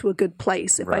to go to a good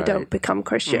place if I don't become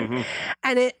Christian.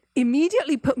 And it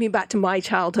immediately put me back to my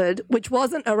childhood, which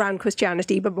wasn't around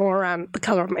Christianity, but more around the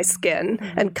color of my skin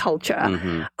and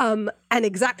culture. And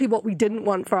exactly what we didn't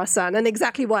want for our son, and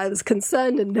exactly why I was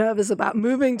concerned and nervous about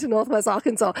moving to Northwest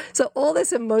Arkansas. So all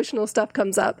this emotional stuff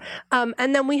comes up.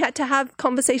 And then we had to have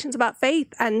conversations about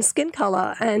faith and skin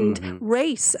color and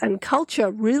race and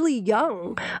culture really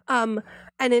young. And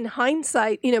in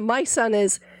hindsight, my son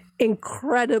is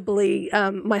incredibly,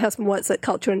 my husband works at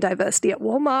Culture and Diversity at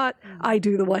Walmart. I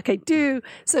do the work I do.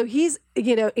 So he's,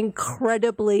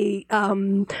 incredibly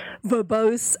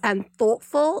verbose and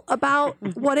thoughtful about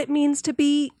what it means to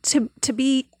be,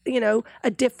 a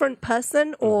different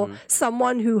person or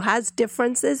someone who has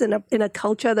differences in a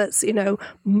culture that's,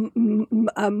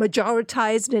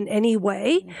 majoritized in any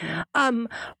way.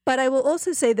 But I will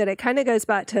also say that it kind of goes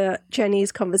back to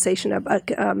Jenny's conversation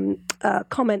about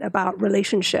comment about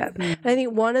relationship. And I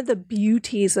think one of the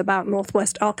beauties about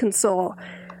Northwest Arkansas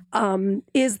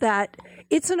is that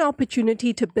it's an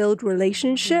opportunity to build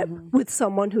relationship with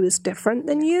someone who is different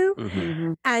than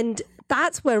you. And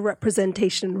that's where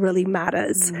representation really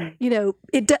matters.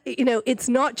 It's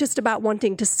not just about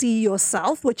wanting to see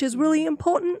yourself, which is really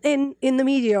important in the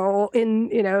media or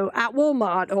at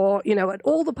Walmart or, at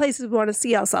all the places we want to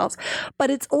see ourselves. But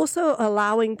it's also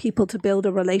allowing people to build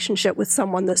a relationship with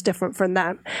someone that's different from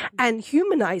them and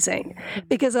humanizing,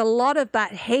 because a lot of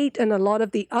that hate and a lot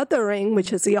of the othering,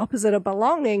 which is the opposite of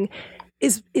belonging,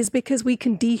 is because we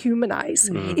can dehumanize.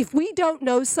 If we don't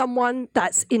know someone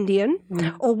that's Indian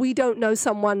or we don't know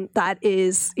someone that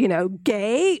is,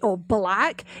 gay or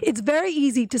black, it's very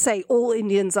easy to say all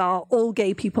Indians are, all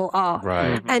gay people are.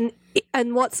 Right.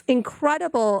 And what's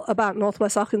incredible about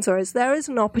Northwest Arkansas is there is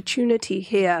an opportunity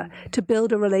here to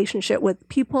build a relationship with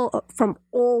people from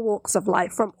all walks of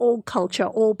life, from all culture,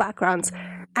 all backgrounds,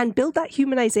 and build that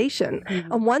humanization.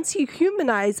 And once you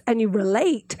humanize and you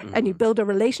relate and you build a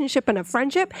relationship and a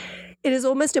friendship, it is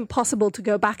almost impossible to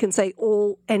go back and say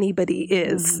all anybody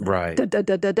is. Right.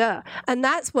 And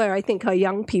that's where I think our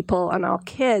young people and our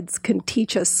kids can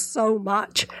teach us so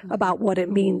much about what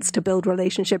it means to build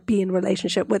relationship, be in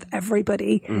relationship with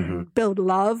everybody, build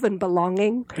love and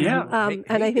belonging. Yeah. And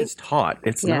I think it's taught.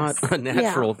 It's not a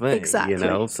natural thing, exactly.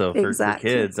 So for the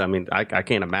kids, I mean, I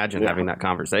can't imagine having that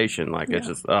conversation. Like it's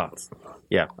just, I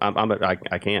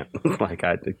can't.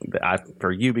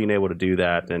 For you being able to do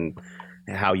that and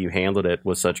how you handled it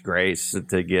with such grace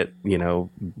to get,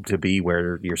 to be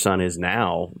where your son is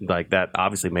now, like that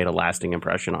obviously made a lasting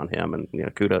impression on him, and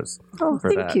kudos for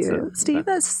thank that. you, So, Steve.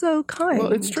 That's so kind.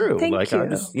 well, it's true. Thank you. I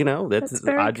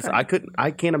just,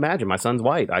 I can't imagine. My son's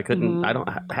white. I couldn't. I don't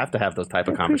have to have those type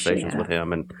of conversations with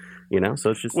him, and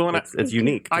so it's just it's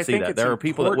unique to see that. There are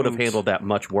people that would have handled that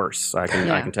much worse. I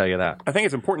can tell you that. I think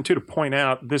it's important too to point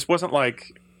out this wasn't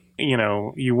like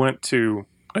you went to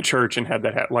a church and had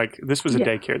that like this was a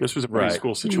daycare. This was a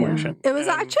preschool situation. It was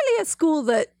actually a school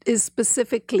that is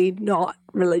specifically not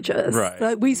religious. Right.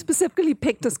 Like, we specifically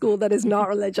picked a school that is not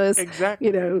religious. Exactly.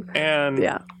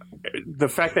 And the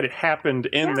fact that it happened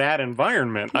in that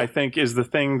environment, I think, is the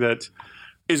thing that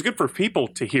is good for people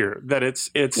to hear. That it's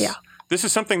this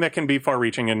is something that can be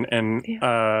far-reaching and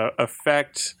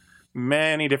affect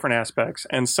many different aspects.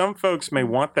 And some folks may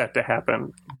want that to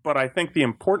happen. But I think the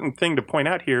important thing to point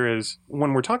out here is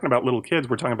when we're talking about little kids,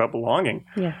 we're talking about belonging.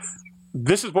 Yes.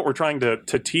 This is what we're trying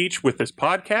to teach with this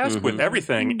podcast, with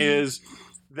everything, is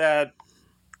that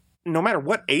no matter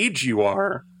what age you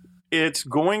are, it's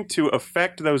going to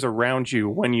affect those around you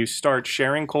when you start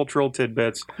sharing cultural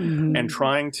tidbits and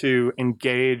trying to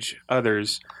engage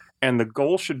others. And the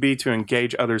goal should be to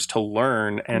engage others to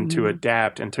learn and to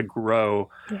adapt and to grow,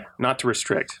 not to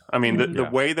restrict. I mean, the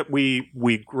way that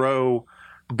we grow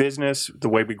business, the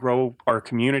way we grow our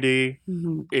community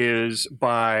is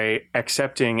by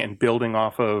accepting and building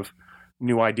off of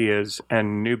new ideas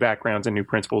and new backgrounds and new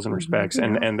principles and respects.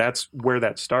 And that's where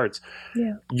that starts.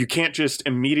 Yeah. You can't just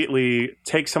immediately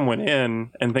take someone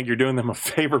in and think you're doing them a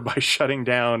favor by shutting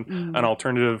down an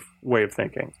alternative way of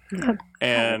thinking.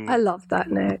 And I love that,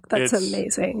 Nick. That's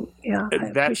amazing. Yeah.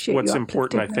 That's what's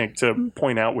important, I think, to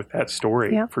point out with that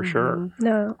story for sure.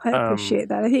 No, I appreciate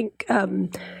that. I think,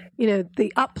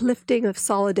 the uplifting of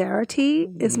solidarity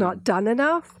is not done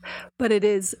enough, but it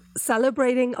is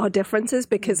celebrating our differences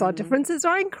because our differences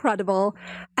are incredible,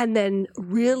 and then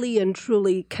really and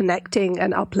truly connecting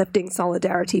and uplifting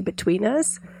solidarity between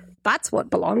us. That's what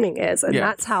belonging is, and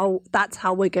that's how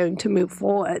we're going to move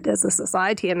forward as a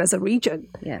society and as a region.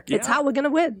 It's how we're going to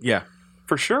win. Yeah,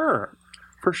 for sure.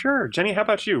 For sure. Jenny, how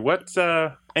about you? What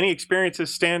any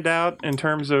experiences stand out in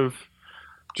terms of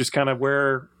just kind of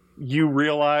where you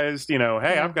realized, hey,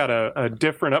 I've got a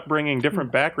different upbringing,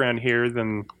 different background here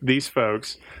than these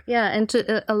folks? Yeah, and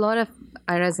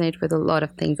I resonate with a lot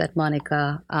of things that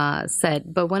Monica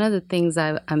said. But one of the things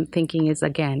I'm thinking is,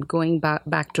 again, going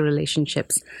back to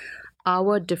relationships.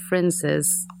 Our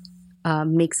differences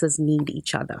makes us need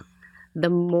each other.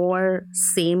 The more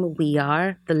same we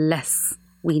are, the less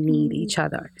we need each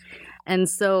other. And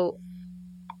so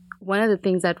one of the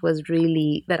things that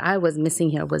I was missing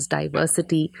here was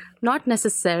diversity, not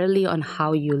necessarily on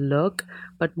how you look,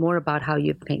 but more about how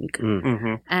you think.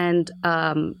 Mm-hmm. And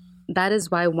that is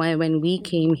why when we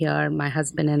came here, my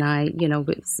husband and I,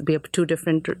 we have two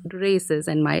different races,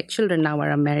 and my children now are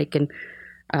American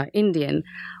Indian.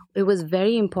 It was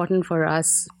very important for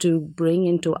us to bring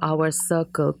into our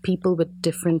circle people with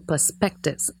different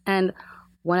perspectives. And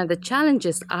one of the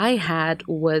challenges I had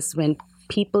was when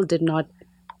people did not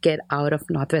get out of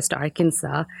Northwest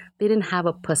Arkansas, they didn't have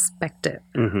a perspective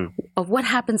of what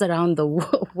happens around the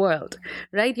world,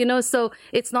 right? So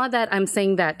it's not that I'm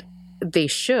saying that they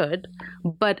should,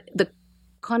 but the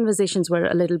conversations were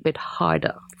a little bit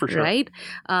harder, for sure, right?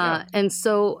 And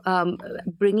so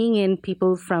bringing in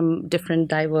people from different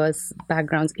diverse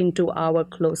backgrounds into our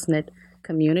close-knit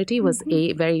community was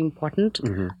very important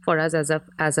for us as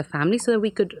a family, so that we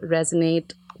could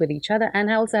resonate with each other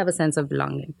and also have a sense of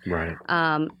belonging. Right.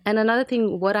 And another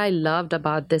thing, what I loved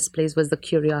about this place was the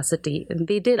curiosity. And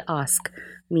they did ask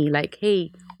me, like,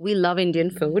 hey, we love Indian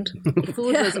food.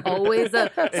 Food was always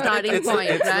a starting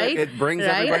point, right? It brings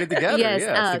everybody together. Yes.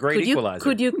 Yeah, it's the great equalizer.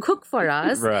 Could you cook for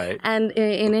us? Right. And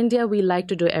in India, we like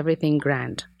to do everything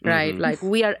grand, right? Like,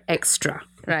 we are extra.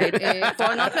 Right.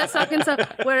 For Northwest Arkansas,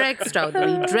 we're extra.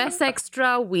 We dress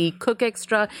extra. We cook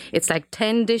extra. It's like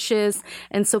 10 dishes.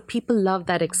 And so people love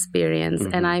that experience.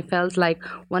 And I felt like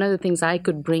one of the things I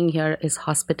could bring here is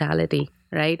hospitality,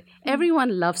 right?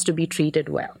 Everyone loves to be treated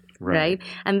well. Right.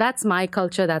 And that's my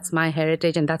culture, that's my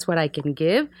heritage, and that's what I can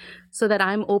give, so that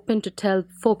I'm open to tell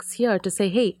folks here to say,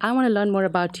 hey, I want to learn more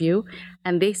about you.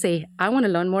 And they say, I want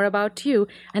to learn more about you.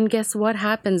 And guess what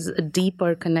happens?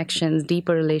 Deeper connections,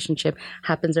 deeper relationship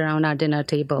happens around our dinner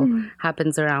table,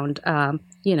 happens around,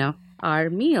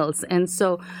 our meals. And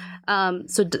so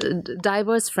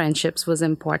diverse friendships was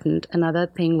important. Another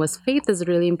thing was faith is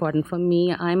really important for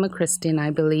me. I'm a Christian.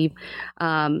 I believe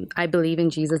in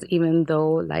Jesus, even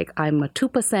though like I'm a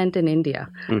 2% in India,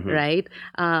 right?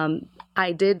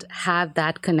 I did have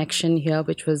that connection here,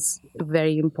 which was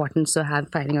very important. So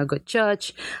finding a good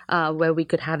church where we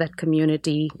could have that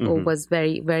community was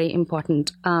very, very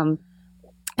important.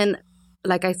 And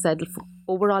like I said,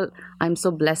 overall, I'm so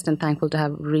blessed and thankful to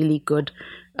have really good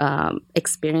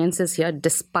experiences here,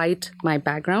 despite my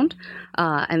background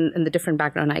and the different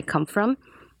background I come from.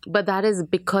 But that is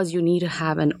because you need to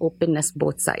have an openness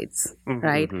both sides,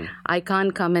 right? I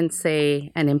can't come and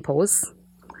say and impose,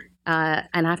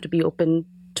 and I have to be open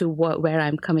to where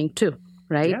I'm coming to,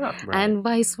 right? Yeah, right. And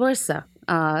vice versa.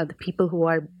 The people who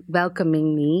are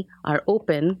welcoming me are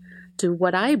open to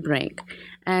what I bring.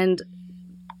 And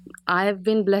I've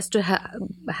been blessed to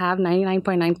have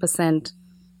 99.9%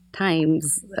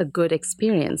 times a good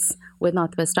experience with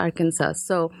Northwest Arkansas.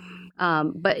 So,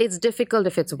 but it's difficult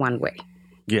if it's one way.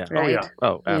 Yeah. Right? Oh, yeah.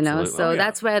 Oh, absolutely. So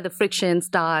that's where the friction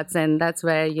starts, and that's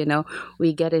where,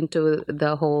 we get into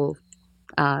the whole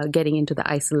getting into the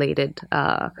isolated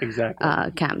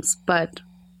camps. But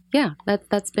yeah,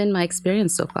 that's been my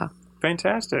experience so far.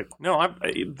 Fantastic. No,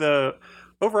 the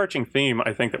overarching theme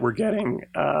I think that we're getting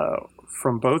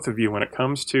from both of you when it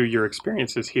comes to your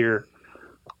experiences here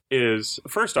is,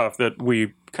 first off, that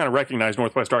we kind of recognize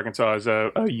Northwest Arkansas as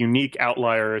a unique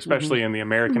outlier, especially in the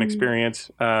American experience,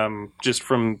 just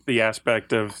from the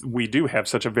aspect of we do have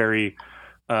such a very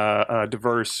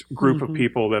diverse group of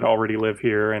people that already live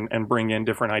here and bring in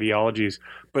different ideologies.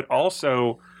 But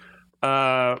also,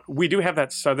 we do have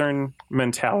that Southern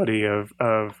mentality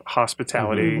of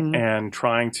hospitality and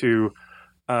trying to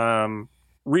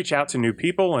reach out to new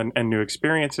people and new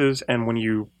experiences. And when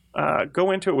you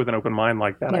go into it with an open mind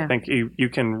like that, I think you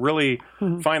can really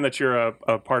find that you're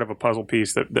a part of a puzzle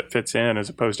piece that fits in as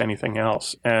opposed to anything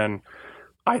else. And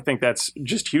I think that's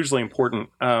just hugely important.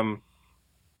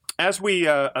 As we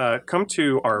come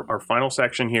to our final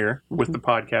section here with the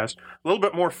podcast, a little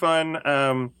bit more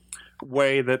fun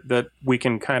way that we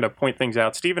can kind of point things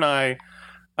out. Steve and I,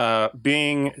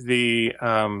 being the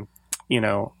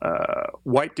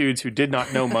white dudes who did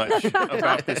not know much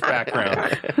about this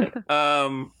background.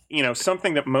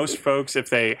 Something that most folks, if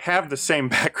they have the same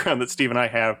background that Steve and I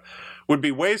have, would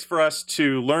be ways for us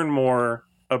to learn more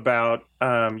about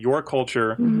your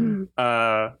culture.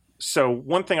 So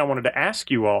one thing I wanted to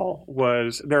ask you all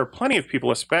was, there are plenty of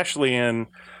people, especially in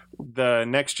the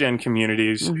next gen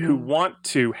communities, who want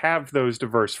to have those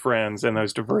diverse friends and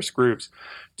those diverse groups.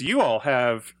 Do you all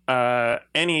have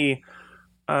any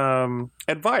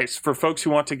advice for folks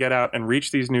who want to get out and reach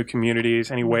these new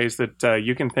communities? Any ways that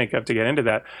you can think of to get into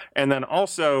that? And then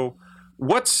also,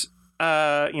 what's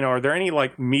are there any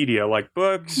like media, like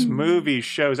books, movies,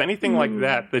 shows, anything like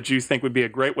that you think would be a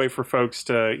great way for folks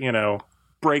to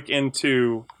break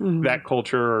into that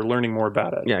culture or learning more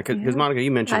about it. Yeah, because Monica,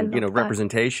 you mentioned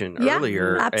representation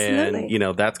earlier, absolutely.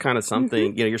 and that's kind of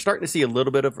something you're starting to see a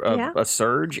little bit of a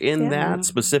surge in that,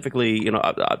 specifically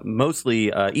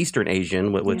mostly Eastern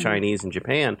Asian with Chinese and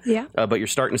Japan. Yeah. But you're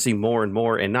starting to see more and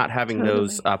more, and not having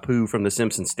those Apu from The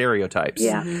Simpsons stereotypes.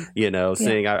 Yeah.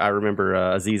 Seeing I remember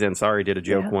Aziz Ansari did a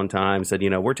joke one time, said,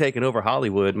 we're taking over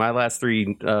Hollywood. My last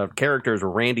three characters were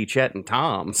Randy, Chet, and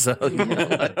Tom. So they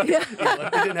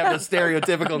didn't have those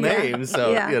stereotypical names.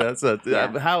 So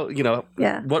how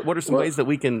what are some ways that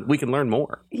we can learn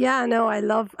more? Yeah, no, I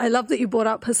love that you brought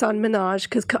up Hassan Minhaj,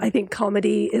 because I think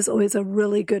comedy is always a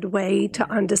really good way to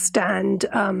understand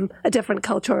a different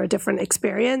culture or a different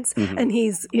experience. And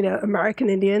he's American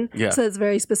Indian, so it's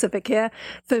very specific here.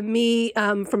 For me,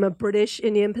 from a British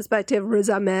Indian perspective, Riz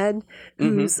Ahmed,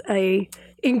 who's a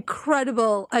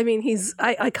incredible. I mean,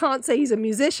 I can't say he's a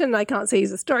musician, I can't say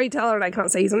he's a storyteller, and I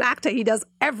can't say he's an actor. He does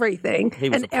everything. He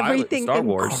was and a pilot everything in Star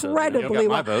Wars, incredibly so got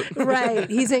my vote. Right.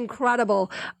 He's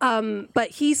incredible. But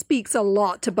he speaks a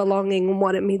lot to belonging and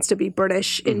what it means to be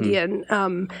British Indian.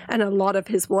 And a lot of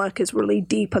his work is really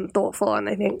deep and thoughtful, and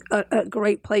I think a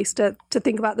great place to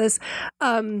think about this.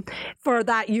 For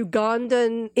that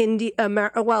Ugandan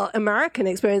American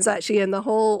experience, actually, and the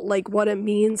whole what it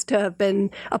means to have been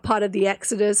a part of the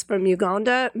exodus from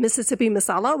Uganda, Mississippi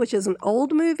Masala, which is an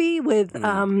old movie with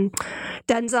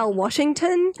Denzel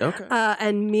Washington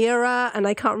and Mira, and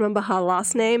I can't remember her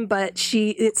last name, but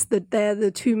they're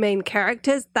the two main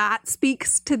characters. That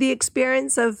speaks to the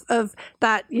experience of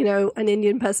that, an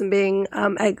Indian person being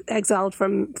exiled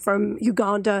from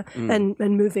Uganda and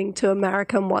moving to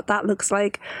America, and what that looks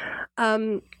like.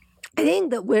 I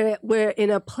think that we're in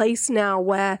a place now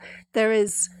where there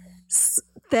is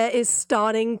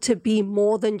starting to be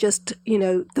more than just,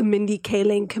 the Mindy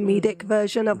Kaling comedic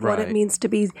version of what it means to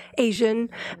be Asian.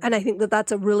 And I think that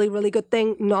that's a really, really good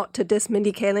thing, not to diss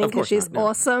Mindy Kaling because she's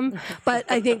awesome. But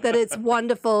I think that it's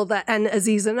wonderful and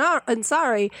Aziz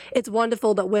Ansari, it's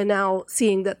wonderful that we're now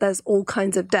seeing that there's all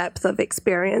kinds of depth of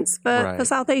experience for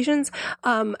South Asians.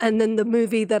 And then the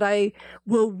movie that I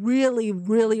will really,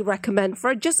 really recommend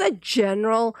for just a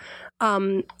general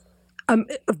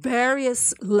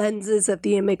various lenses of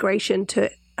the immigration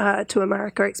to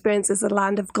America experience is The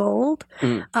Land of Gold.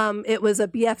 It was a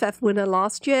BFF winner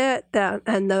last year,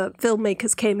 and the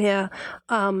filmmakers came here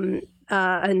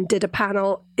and did a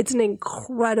panel. It's an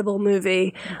incredible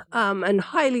movie, and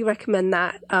highly recommend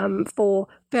that for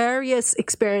various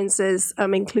experiences,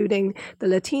 including the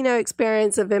Latino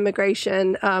experience of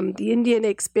immigration, the Indian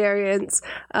experience.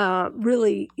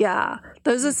 Really,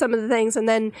 those are some of the things. And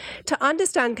then to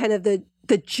understand kind of the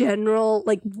general,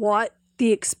 what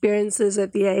the experiences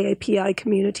of the AAPI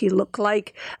community look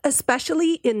like,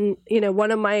 especially in,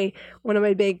 one of my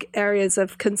big areas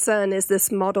of concern is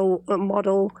this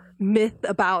model myth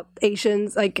about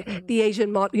Asians, the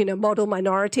Asian model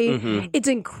minority. It's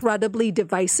incredibly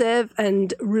divisive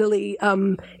and really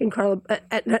incredible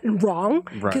and wrong,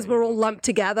 because we're all lumped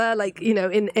together.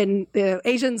 In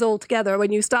Asians all together.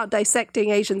 When you start dissecting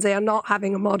Asians, they are not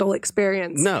having a model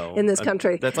experience in this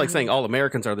country. That's like saying all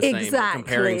Americans are the same, but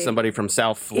comparing somebody from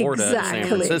South Florida to San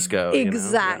Francisco.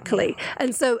 Exactly.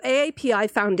 And so AAPI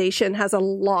Foundation has a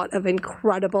lot of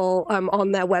incredible,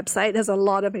 on their website, has a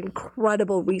lot of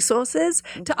incredible resources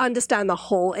to understand the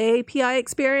whole AAPI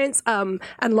experience, and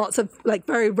lots of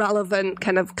very relevant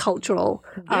kind of cultural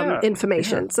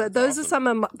information. So those are some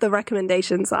of the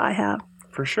recommendations I have.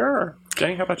 For sure.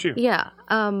 Jenny, how about you? Yeah.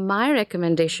 My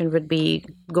recommendation would be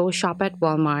go shop at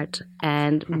Walmart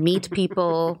and meet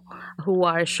people who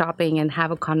are shopping and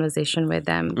have a conversation with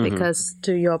them. Because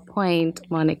to your point,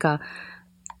 Monica,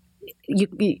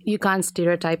 you can't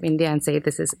stereotype India and say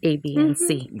this is A, B, and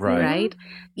C, right?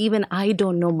 Even I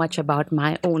don't know much about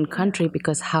my own country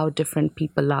because how different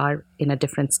people are in a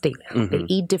different state. They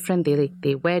eat different,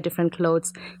 they wear different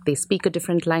clothes, they speak a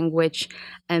different language.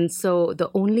 And so the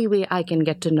only way I can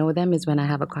get to know them is when I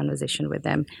have a conversation with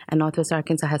them. And Northwest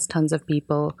Arkansas has tons of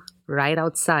people right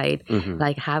outside,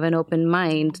 have an open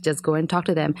mind, just go and talk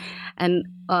to them. And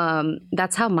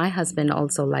that's how my husband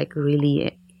also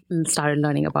really started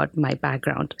learning about my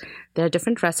background. There are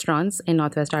different restaurants in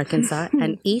Northwest Arkansas,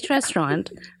 and each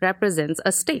restaurant represents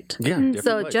a state.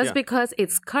 So just because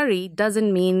it's curry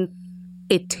doesn't mean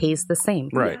it tastes the same.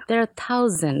 There are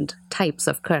 1,000 types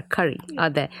of curry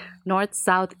out there. North,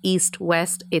 south, east,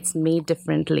 west, it's made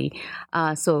differently.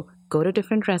 So go to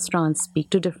different restaurants,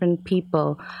 speak to different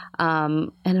people.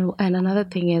 And another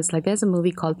thing is, there's a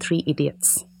movie called 3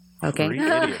 Idiots. Okay. Three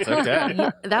Idiots. Okay.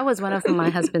 That was one of my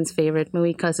husband's favorite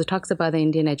movies because it talks about the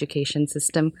Indian education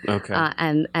system, Okay.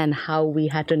 and how we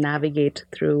had to navigate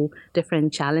through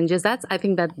different challenges. I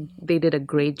think that they did a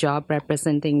great job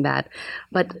representing that.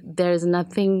 But there's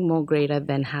nothing more greater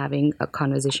than having a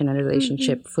conversation and a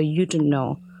relationship for you to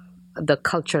know the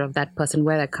culture of that person,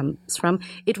 where that comes from.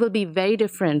 It will be very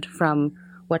different from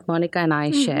what Monica and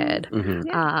I shared,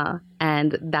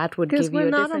 and that would give you a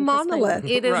not a different monolith.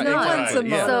 perspective. It is Right, not. exactly,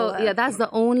 yeah. So yeah, that's the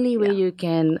only way you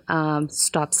can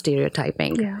stop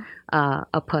stereotyping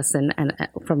a person and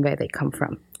from where they come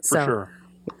from. So, For sure.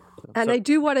 And I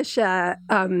do want to share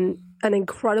an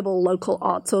incredible local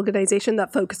arts organization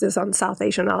that focuses on South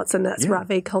Asian arts, and that's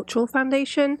Rave Cultural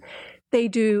Foundation. They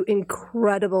do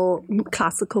incredible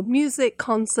classical music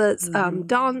concerts,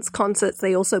 dance concerts.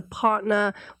 They also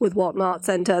partner with Walton Arts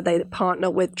Center. They partner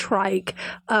with Trike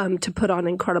to put on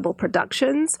incredible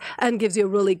productions, and gives you a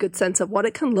really good sense of what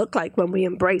it can look like when we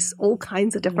embrace all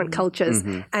kinds of different cultures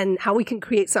and how we can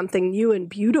create something new and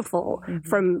beautiful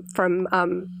from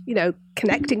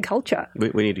connecting culture.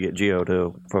 We need to get Gio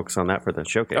to focus on that for the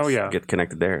showcase. Oh, yeah. Get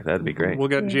connected there. That'd be great. We'll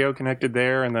get Geo connected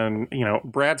there, and then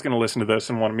Brad's going to listen to this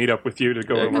and want to meet up with you to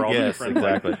go over all the Yes, different.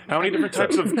 exactly. How many different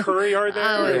types of curry are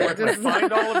there? Where can I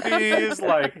find all of these?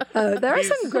 There are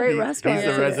some great restaurants.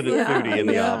 He's the resident foodie in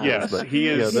the office. Yes, but he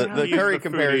is. the he is curry the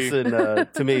comparison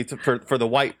to me for the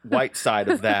white side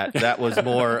of that was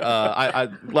more I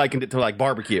likened it to like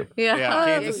barbecue. Yeah.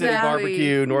 Kansas City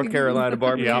barbecue, North Carolina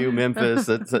barbecue, Memphis.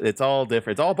 It's all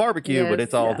different. It's all barbecue, but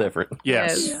it's all different.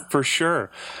 Yes, for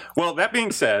sure. Well, that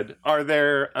being said, are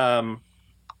there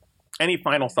any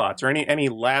final thoughts or any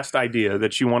last idea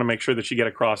that you want to make sure that you get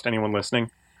across to anyone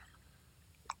listening?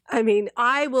 I mean,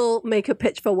 I will make a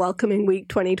pitch for Welcoming Week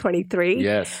 2023.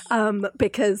 Yes.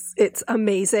 Because it's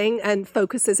amazing and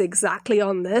focuses exactly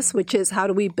on this, which is how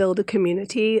do we build a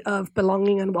community of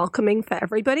belonging and welcoming for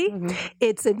everybody.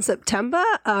 It's in September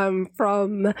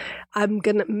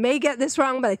may get this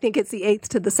wrong, but I think it's the 8th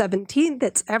to the 17th.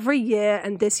 It's every year,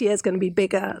 and this year is going to be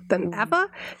bigger than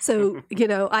ever. So,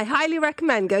 I highly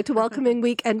recommend go to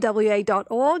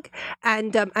welcomingweeknwa.org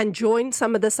and join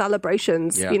some of the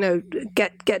celebrations. Yeah.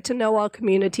 Get to know our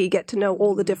community, get to know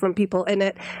all the different people in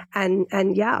it, and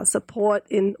support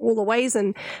in all the ways.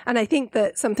 And I think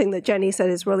that something that Jenny said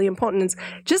is really important is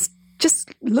just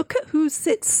look at who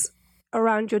sits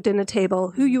around your dinner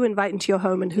table, who you invite into your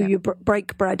home, and who you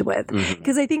break bread with.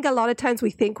 Because I think a lot of times we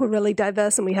think we're really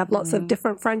diverse and we have lots of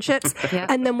different friendships,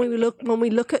 and then when we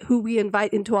look at who we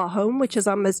invite into our home, which is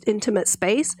our most intimate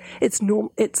space, it's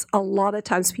a lot of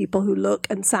times people who look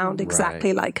and sound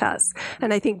exactly like us.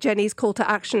 And I think Jenny's call to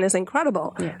action is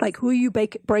incredible. Like, who are you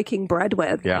breaking bread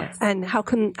with? And how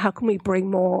can we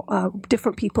bring more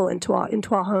different people into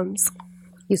our homes?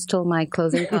 You stole my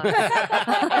closing thoughts.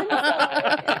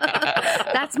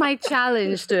 That's my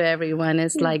challenge to everyone.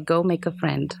 Is like, go make a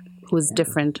friend who's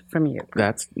different from you.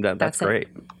 That's great.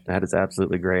 That is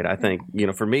absolutely great. I think,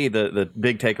 for me, the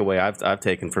big takeaway I've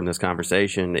taken from this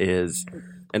conversation is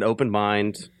an open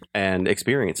mind and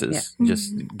experiences.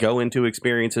 Just go into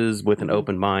experiences with an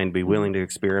open mind, be willing to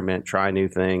experiment, try new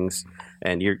things,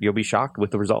 and you'll be shocked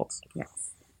with the results. Yes.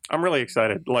 I'm really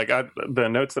excited. The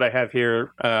notes that I have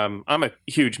here, I'm a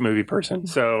huge movie person,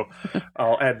 so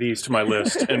I'll add these to my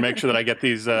list and make sure that I get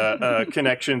these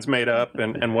connections made up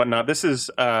and whatnot. This is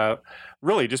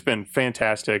really just been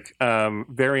fantastic,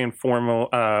 very informational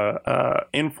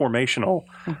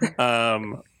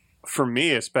for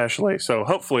me especially. So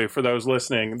hopefully for those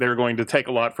listening, they're going to take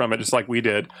a lot from it, just like we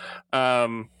did.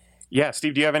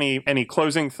 Steve, do you have any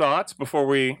closing thoughts before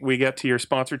we get to your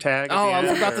sponsor tag? I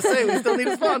was about to say we still need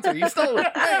a sponsor. You stole it,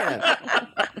 man.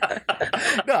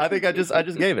 No, I think I just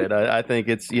gave it. I think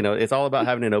it's it's all about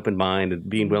having an open mind and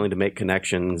being willing to make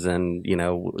connections, and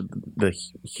the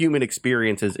human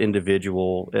experience is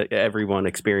individual. Everyone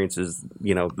experiences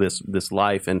this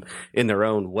life and in their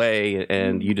own way,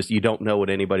 and you don't know what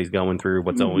anybody's going through,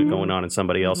 what's going on in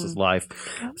somebody else's life.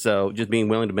 So just being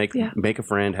willing to make a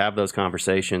friend, have those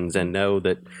conversations, and know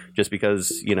that just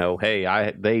because they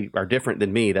are different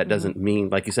than me, that doesn't mean,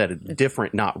 like you said, it's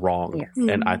different, not wrong. Yes.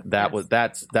 And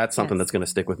that's something that's going to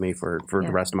stick with me for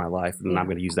the rest of my life, and I'm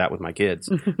going to use that with my kids.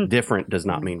 Different does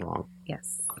not mean wrong.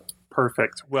 Yes.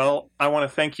 Perfect. Well, I want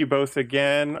to thank you both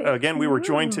again. We were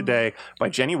joined today by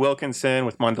Jenny Wilkinson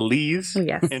with Mondelez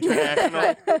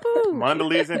International,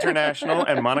 Mondelez International,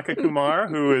 and Monica Kumar,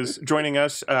 who is joining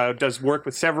us, does work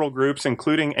with several groups,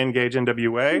 including Engage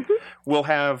NWA. We'll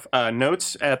have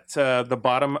notes at the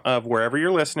bottom of wherever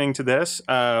you're listening to this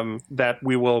that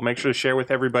we will make sure to share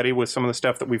with everybody with some of the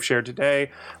stuff that we've shared today,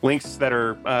 links that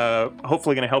are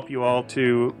hopefully going to help you all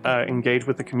to engage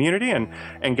with the community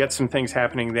and get some things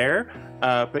happening there.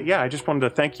 But yeah, I just wanted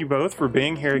to thank you both for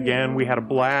being here again. We had a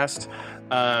blast.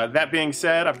 That being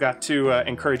said, I've got to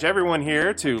encourage everyone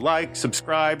here to like,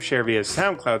 subscribe, share via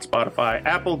SoundCloud, Spotify,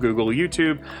 Apple, Google,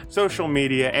 YouTube, social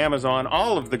media, Amazon,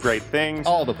 all of the great things.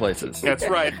 All the places. That's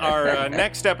right. Our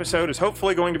next episode is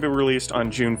hopefully going to be released on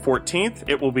June 14th.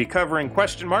 It will be covering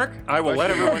question mark. I will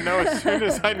let everyone know as soon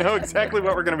as I know exactly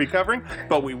what we're going to be covering,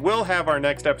 but we will have our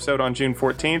next episode on June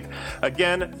 14th.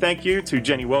 Again, thank you to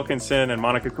Jenny Wilkinson and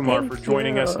Monica Kumar for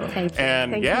joining us. Thank you.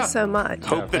 And Thank you so much.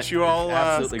 hope that you all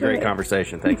Absolutely great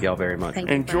conversation. Thank you all very much. Thank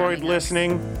you for enjoyed having us.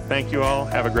 listening. Thank you all.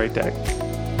 Have a great day.